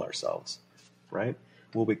we humble ourselves, right?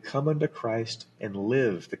 Will we come unto Christ and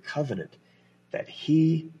live the covenant that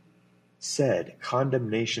he said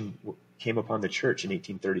condemnation came upon the church in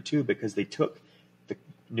 1832 because they took the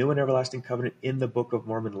new and everlasting covenant in the Book of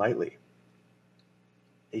Mormon lightly.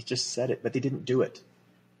 They just said it, but they didn't do it.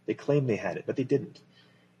 They claimed they had it, but they didn't.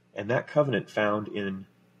 And that covenant found in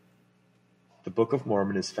the Book of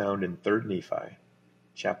Mormon is found in 3 Nephi,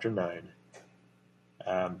 chapter 9.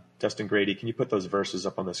 Dustin Grady, can you put those verses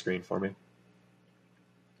up on the screen for me?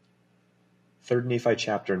 3 Nephi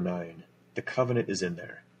chapter 9. The covenant is in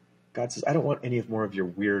there. God says, I don't want any more of your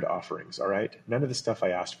weird offerings, all right? None of the stuff I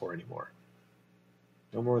asked for anymore.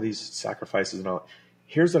 No more of these sacrifices and all.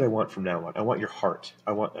 Here's what I want from now on. I want your heart.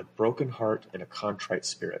 I want a broken heart and a contrite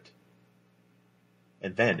spirit.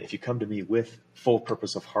 And then, if you come to me with full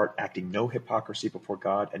purpose of heart, acting no hypocrisy before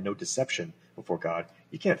God and no deception before God,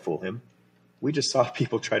 you can't fool him. We just saw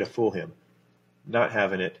people try to fool him. Not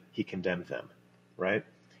having it, he condemned them, right?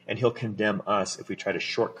 And he'll condemn us if we try to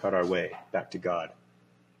shortcut our way back to God.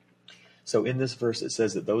 So in this verse, it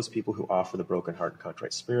says that those people who offer the broken heart and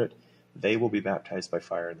contrite spirit, they will be baptized by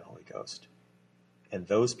fire in the Holy Ghost. And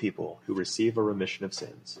those people who receive a remission of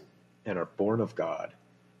sins and are born of God,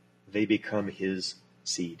 they become his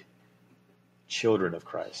seed, children of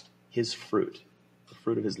Christ, his fruit, the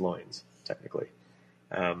fruit of his loins, technically.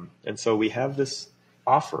 And so we have this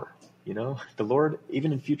offer, the Lord,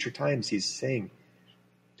 even in future times, he's saying,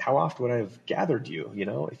 how oft would I have gathered you,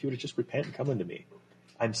 if you would have just repent and come unto me?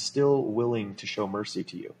 I'm still willing to show mercy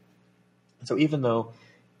to you. And so even though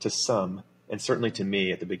to some, and certainly to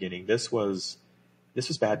me at the beginning, this was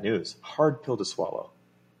bad news, hard pill to swallow.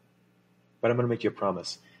 But I'm going to make you a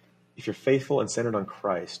promise. If you're faithful and centered on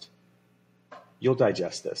Christ, you'll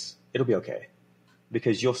digest this. It'll be okay.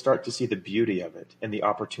 Because you'll start to see the beauty of it and the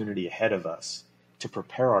opportunity ahead of us to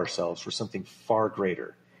prepare ourselves for something far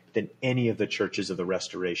greater than any of the churches of the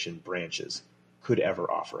Restoration branches could ever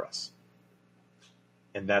offer us.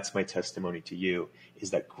 And that's my testimony to you,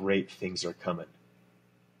 is that great things are coming.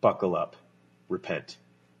 Buckle up, repent,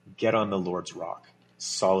 get on the Lord's rock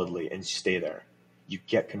solidly and stay there. You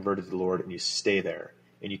get converted to the Lord and you stay there.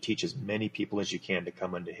 And you teach as many people as you can to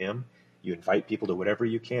come unto him. You invite people to whatever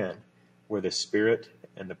you can, where the Spirit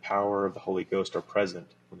and the power of the Holy Ghost are present,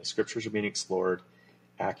 when the scriptures are being explored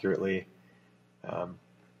accurately.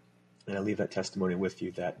 And I leave that testimony with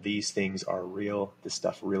you that these things are real. This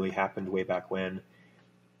stuff really happened way back when.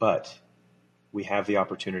 But we have the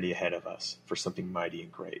opportunity ahead of us for something mighty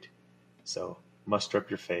and great. So muster up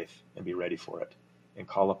your faith and be ready for it. And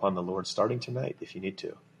call upon the Lord starting tonight if you need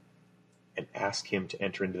to. And ask him to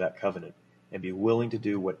enter into that covenant and be willing to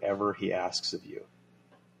do whatever he asks of you.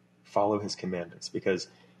 Follow his commandments. Because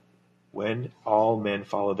when all men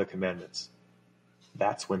follow the commandments,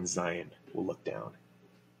 that's when Zion will look down,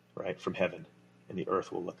 right, from heaven, and the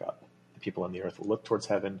earth will look up. The people on the earth will look towards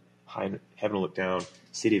heaven. Heaven will look down.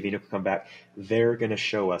 City of Enoch will come back. They're going to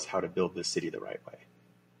show us how to build this city the right way.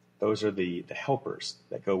 Those are the helpers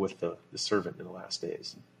that go with the servant in the last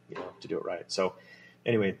days, to do it right. So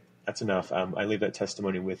anyway, that's enough. I leave that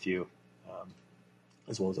testimony with you,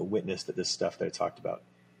 as well as a witness that this stuff that I talked about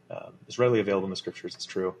is readily available in the scriptures. It's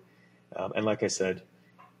true. And like I said,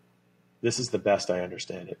 this is the best I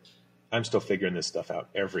understand it. I'm still figuring this stuff out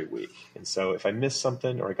every week. And so if I missed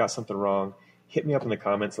something or I got something wrong, hit me up in the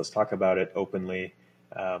comments. Let's talk about it openly.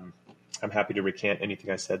 I'm happy to recant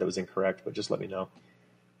anything I said that was incorrect, but just let me know.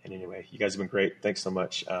 And anyway, you guys have been great. Thanks so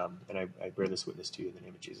much. And I bear this witness to you in the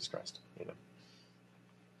name of Jesus Christ. Amen.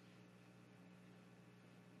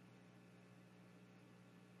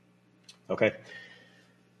 Okay.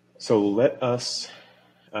 So let us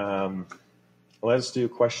do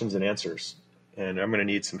questions and answers. And I'm going to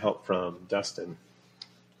need some help from Dustin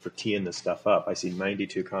for teeing this stuff up. I see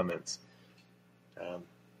 92 comments.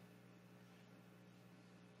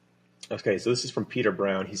 Okay, so this is from Peter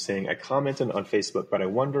Brown. He's saying, I commented on Facebook, but I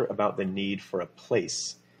wonder about the need for a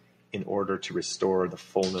place in order to restore the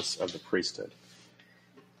fullness of the priesthood.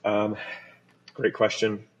 Great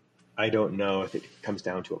question. I don't know if it comes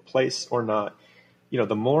down to a place or not.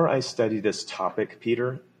 The more I study this topic,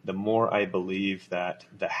 Peter, the more I believe that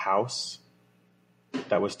the house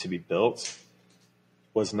that was to be built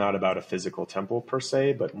was not about a physical temple per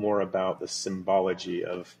se, but more about the symbology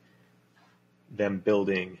of them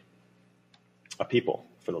building a people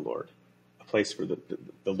for the Lord, a place for the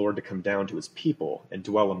Lord to come down to his people and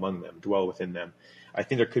dwell among them, dwell within them. I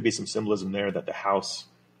think there could be some symbolism there that the house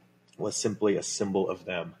was simply a symbol of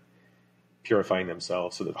them purifying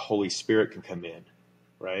themselves so that the Holy Spirit can come in,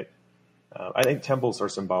 right? I think temples are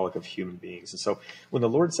symbolic of human beings. And so when the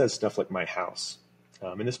Lord says stuff like my house,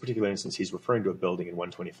 in this particular instance, he's referring to a building in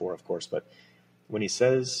 124, of course, but when he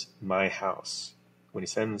says my house, when he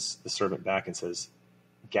sends the servant back and says,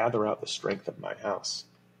 gather out the strength of my house,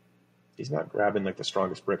 he's not grabbing like the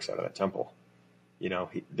strongest bricks out of that temple.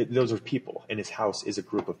 Those are people, and his house is a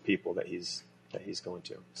group of people that he's going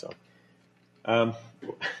to. So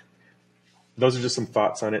those are just some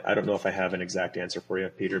thoughts on it. I don't know if I have an exact answer for you,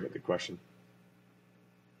 Peter, but good question.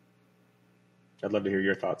 I'd love to hear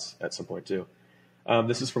your thoughts at some point too.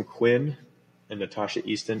 This is from Quinn and Natasha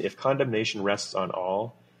Easton. If condemnation rests on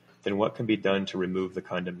all, then what can be done to remove the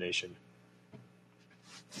condemnation?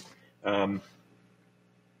 I'll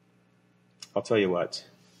tell you what.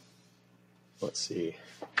 Let's see.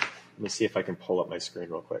 Let me see if I can pull up my screen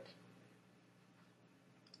real quick.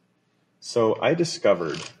 So I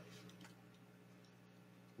discovered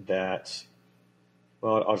that,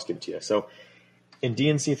 well, I'll just give it to you. So in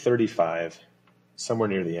DNC 35, somewhere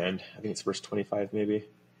near the end, I think it's verse 25 maybe,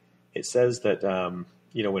 it says that,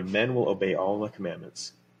 when men will obey all the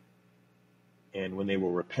commandments and when they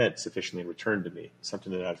will repent sufficiently and return to me,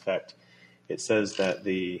 something to that effect, it says that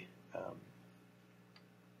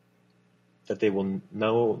that they will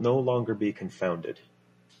no longer be confounded.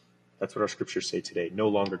 That's what our scriptures say today, no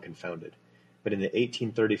longer confounded. But in the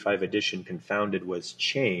 1835 edition, confounded was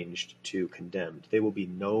changed to condemned. They will be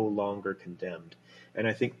no longer condemned. And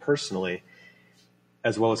I think personally,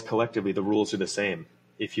 as well as collectively, the rules are the same.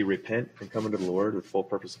 If you repent and come unto the Lord with full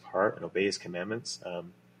purpose of heart and obey his commandments,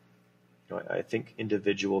 I think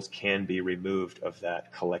individuals can be removed of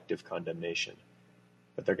that collective condemnation.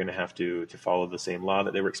 But they're going to have to follow the same law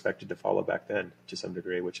that they were expected to follow back then to some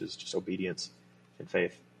degree, which is just obedience and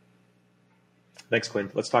faith. Thanks,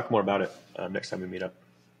 Quinn. Let's talk more about it next time we meet up.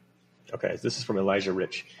 Okay, this is from Elijah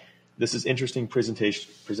Rich. This is interesting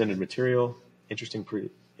presented material.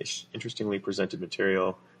 Interestingly presented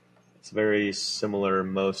material. It's very similar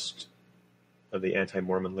most of the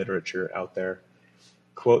anti-Mormon literature out there.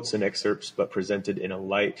 Quotes and excerpts, but presented in a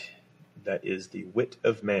light that is the wit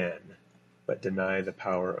of man, but deny the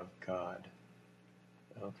power of God.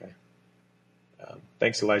 Okay.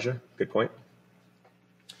 Thanks, Elijah. Good point.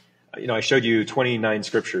 I showed you 29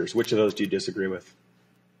 scriptures. Which of those do you disagree with?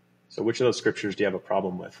 So which of those scriptures do you have a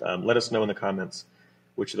problem with? Let us know in the comments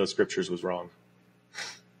which of those scriptures was wrong.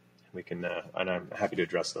 We can, and I'm happy to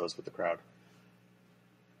address those with the crowd.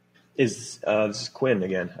 This is Quinn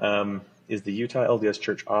again. Is the Utah LDS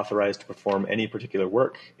Church authorized to perform any particular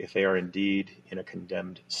work if they are indeed in a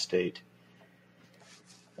condemned state?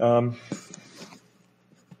 Not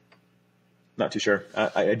too sure.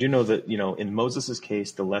 I do know that, in Moses'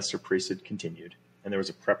 case, the lesser priesthood continued, and there was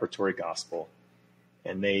a preparatory gospel,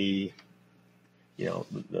 and they,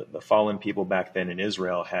 the fallen people back then in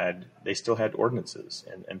Israel still had ordinances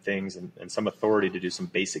and things and some authority to do some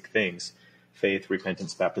basic things: faith,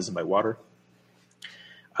 repentance, baptism by water.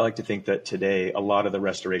 I like to think that today a lot of the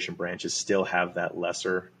restoration branches still have that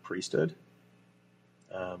lesser priesthood.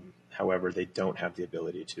 However, they don't have the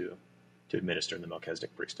ability to administer in the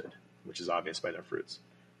Melchizedek priesthood, which is obvious by their fruits.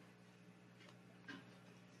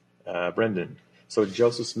 Brendan, so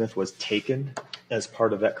Joseph Smith was taken as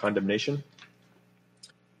part of that condemnation.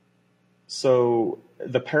 So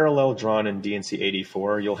the parallel drawn in DNC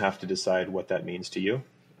 84, you'll have to decide what that means to you.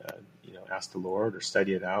 Ask the Lord or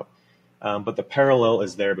study it out. But the parallel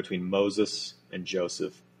is there between Moses and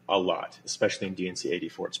Joseph a lot, especially in D&C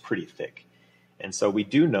 84. It's pretty thick. And so we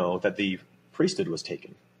do know that the priesthood was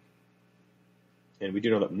taken. And we do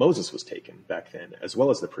know that Moses was taken back then, as well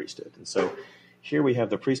as the priesthood. And so here we have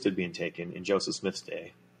the priesthood being taken in Joseph Smith's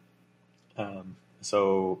day.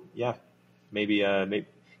 Maybe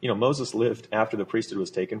Moses lived after the priesthood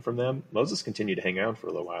was taken from them. Moses continued to hang out for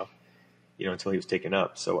a little while, until he was taken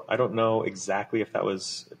up. So I don't know exactly if that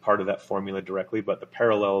was part of that formula directly, but the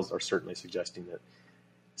parallels are certainly suggesting that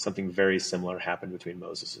something very similar happened between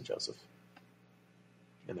Moses and Joseph,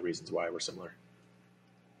 and the reasons why were similar.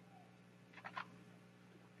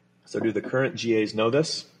 So do the current GAs know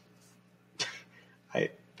this?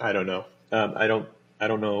 I don't know. I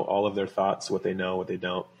don't know all of their thoughts, what they know, what they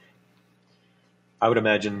don't. I would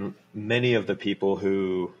imagine many of the people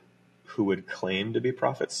who would claim to be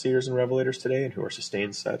prophets, seers, and revelators today, and who are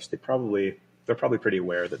sustained such, they're probably pretty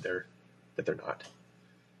aware that they're not.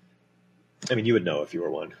 I mean, you would know if you were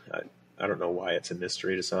one. I don't know why it's a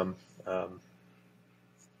mystery to some. I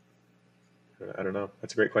don't know.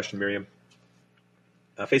 That's a great question, Miriam.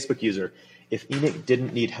 Facebook user, if Enoch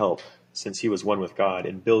didn't need help since he was one with God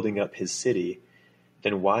in building up his city,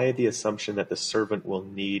 then why the assumption that the servant will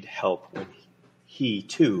need help when he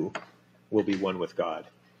too will be one with God?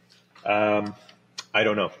 I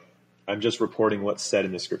don't know. I'm just reporting what's said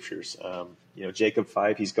in the scriptures. Jacob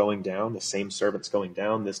 5, he's going down. The same servant's going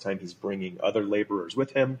down. This time he's bringing other laborers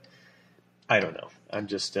with him. I don't know. I'm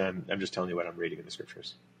just telling you what I'm reading in the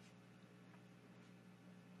scriptures.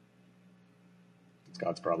 It's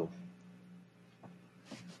God's problem.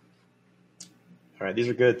 All right, these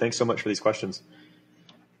are good. Thanks so much for these questions.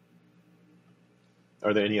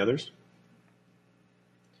 Are there any others?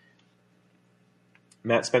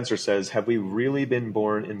 Matt Spencer says, have we really been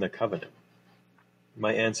born in the covenant?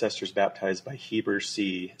 My ancestors baptized by Heber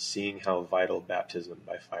Sea, seeing how vital baptism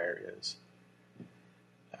by fire is.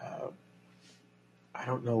 I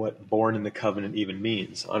don't know what born in the covenant even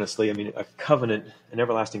means. Honestly, I mean, a covenant, an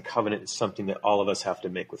everlasting covenant, is something that all of us have to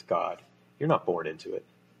make with God. You're not born into it.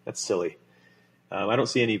 That's silly. I don't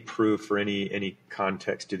see any proof or any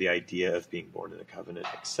context to the idea of being born in a covenant,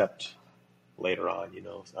 except later on,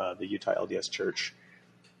 the Utah LDS Church.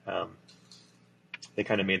 They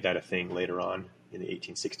kind of made that a thing later on in the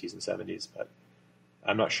 1860s and 70s, but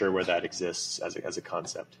I'm not sure where that exists as a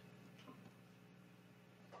concept.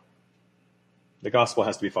 The gospel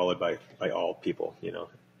has to be followed by all people, You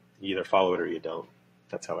either follow it or you don't.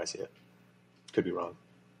 That's how I see it. Could be wrong.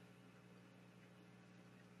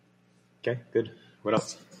 Okay, good. What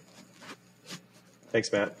else?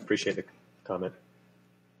 Thanks, Matt. Appreciate the comment.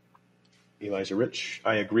 Elijah Rich,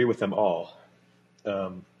 I agree with them all.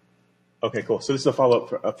 Okay, cool. So this is a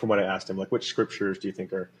follow-up from what I asked him. Like, which scriptures do you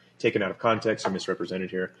think are taken out of context or misrepresented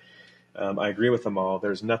here? I agree with them all.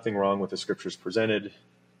 There's nothing wrong with the scriptures presented.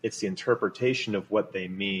 It's the interpretation of what they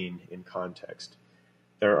mean in context.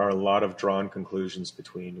 There are a lot of drawn conclusions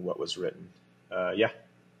between what was written. Yeah,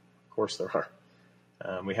 of course there are.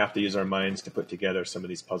 We have to use our minds to put together some of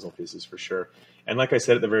these puzzle pieces for sure. And like I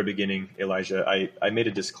said at the very beginning, Elijah, I made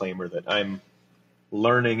a disclaimer that I'm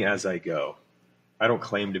learning as I go. I don't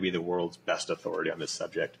claim to be the world's best authority on this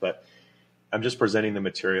subject, but I'm just presenting the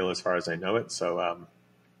material as far as I know it. So,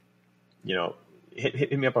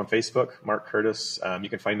 hit me up on Facebook, Mark Curtis. You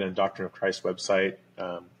can find me on the Doctrine of Christ website.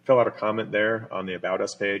 Fill out a comment there on the About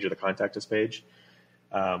Us page or the Contact Us page.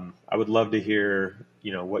 I would love to hear,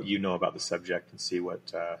 what you know about the subject and see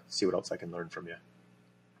what else I can learn from you.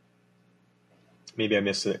 Maybe I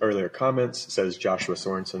missed the earlier comments, says Joshua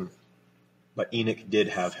Sorensen, but Enoch did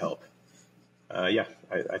have help.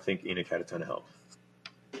 I think Enoch had a ton of help.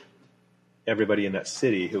 Everybody in that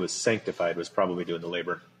city who was sanctified was probably doing the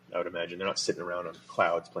labor, I would imagine. They're not sitting around on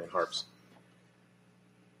clouds playing harps.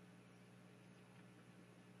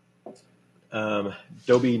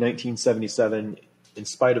 Dobie 1977, in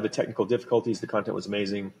spite of the technical difficulties, the content was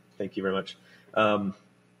amazing. Thank you very much.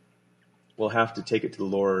 We'll have to take it to the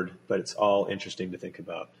Lord, but it's all interesting to think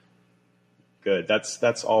about. Good.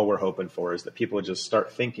 That's all we're hoping for, is that people would just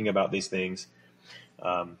start thinking about these things,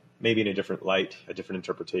 maybe in a different light, a different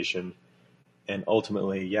interpretation. And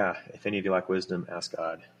ultimately, if any of you lack wisdom, ask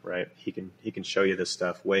God, right? He can show you this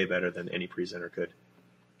stuff way better than any presenter could.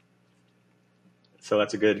 So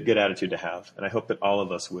that's a good attitude to have. And I hope that all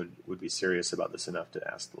of us would be serious about this enough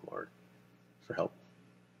to ask the Lord for help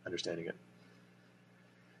understanding it.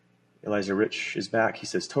 Elijah Rich is back. He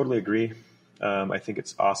says, totally agree. I think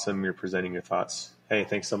it's awesome you're presenting your thoughts. Hey,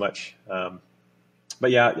 thanks so much.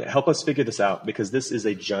 But help us figure this out, because this is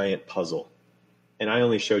a giant puzzle. And I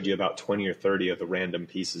only showed you about 20 or 30 of the random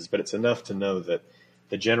pieces, but it's enough to know that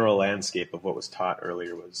the general landscape of what was taught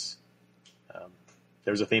earlier was,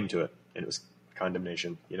 there was a theme to it, and it was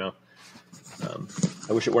condemnation, you know?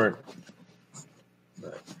 I wish it weren't.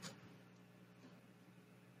 But.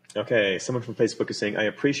 Okay, someone from Facebook is saying, I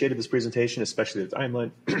appreciated this presentation, especially the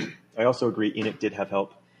timeline. I also agree Enoch did have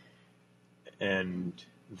help, and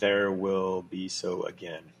there will be so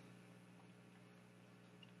again.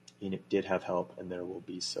 Enoch did have help, and there will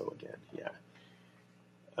be so again. Yeah.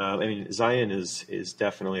 I mean, Zion is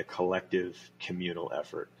definitely a collective, communal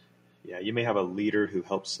effort. Yeah, you may have a leader who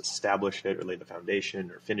helps establish it or lay the foundation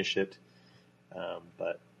or finish it,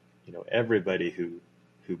 but you know, everybody who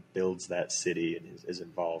builds that city and is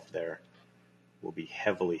involved there will be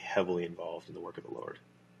heavily, heavily involved in the work of the Lord.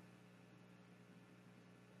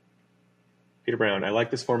 Peter Brown, I like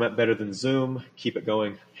this format better than Zoom. Keep it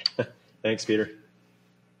going. Thanks, Peter.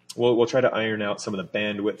 We'll try to iron out some of the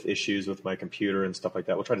bandwidth issues with my computer and stuff like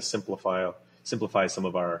that. We'll try to simplify some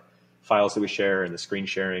of our files that we share and the screen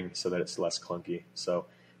sharing so that it's less clunky. So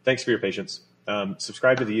thanks for your patience.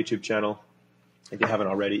 Subscribe to the YouTube channel if you haven't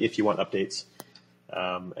already, if you want updates.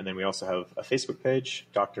 And then we also have a Facebook page,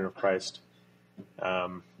 Doctrine of Christ.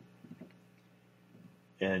 And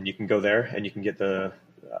you can go there and you can get the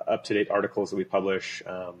up-to-date articles that we publish.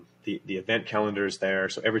 The event calendar is there.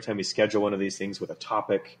 So every time we schedule one of these things with a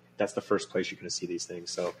topic, that's the first place you're going to see these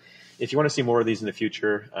things. So if you want to see more of these in the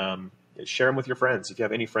future, share them with your friends. If you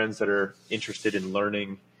have any friends that are interested in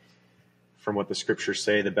learning from what the scriptures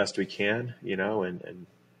say the best we can, you know, and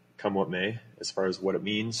come what may, as far as what it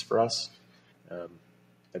means for us,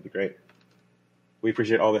 that'd be great. We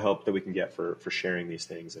appreciate all the help that we can get for sharing these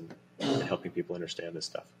things and helping people understand this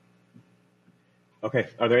stuff. Okay,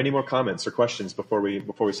 are there any more comments or questions before we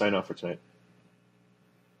sign off for tonight?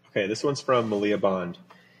 Okay, this one's from Malia Bond.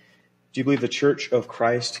 Do you believe the Church of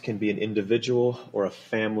Christ can be an individual or a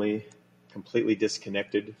family completely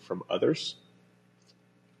disconnected from others?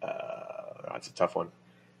 That's a tough one.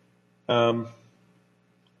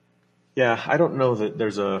 Yeah, I don't know that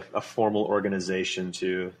there's a formal organization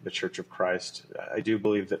to the Church of Christ. I do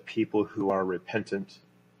believe that people who are repentant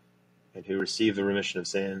and who receive the remission of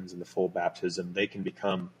sins and the full baptism, they can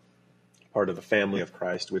become part of the family of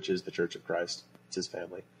Christ, which is the Church of Christ. It's his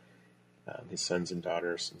family, his sons and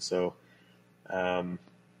daughters. And so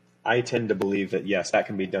I tend to believe that, yes, that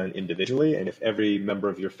can be done individually. And if every member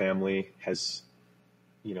of your family has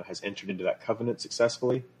entered into that covenant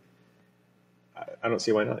successfully, I don't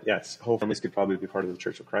see why not. Yes, whole families could probably be part of the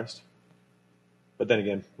Church of Christ. But then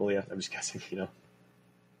again, well, yeah, I'm just guessing, you know.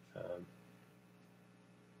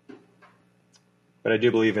 But I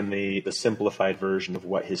do believe in the simplified version of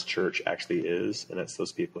what his church actually is, and that's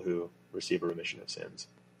those people who receive a remission of sins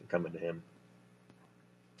and come into him.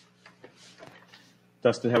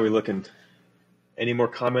 Dustin, how are we looking? Any more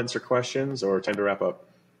comments or questions, or time to wrap up?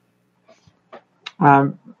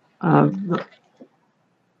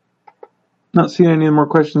 Not seeing any more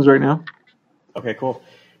questions right now. Okay, cool.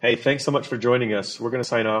 Hey, thanks so much for joining us. We're going to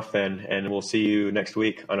sign off then, and we'll see you next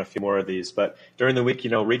week on a few more of these. But during the week,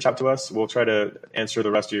 reach out to us. We'll try to answer the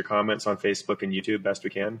rest of your comments on Facebook and YouTube best we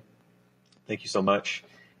can. Thank you so much,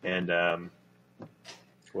 and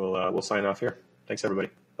we'll sign off here. Thanks, everybody.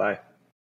 Bye.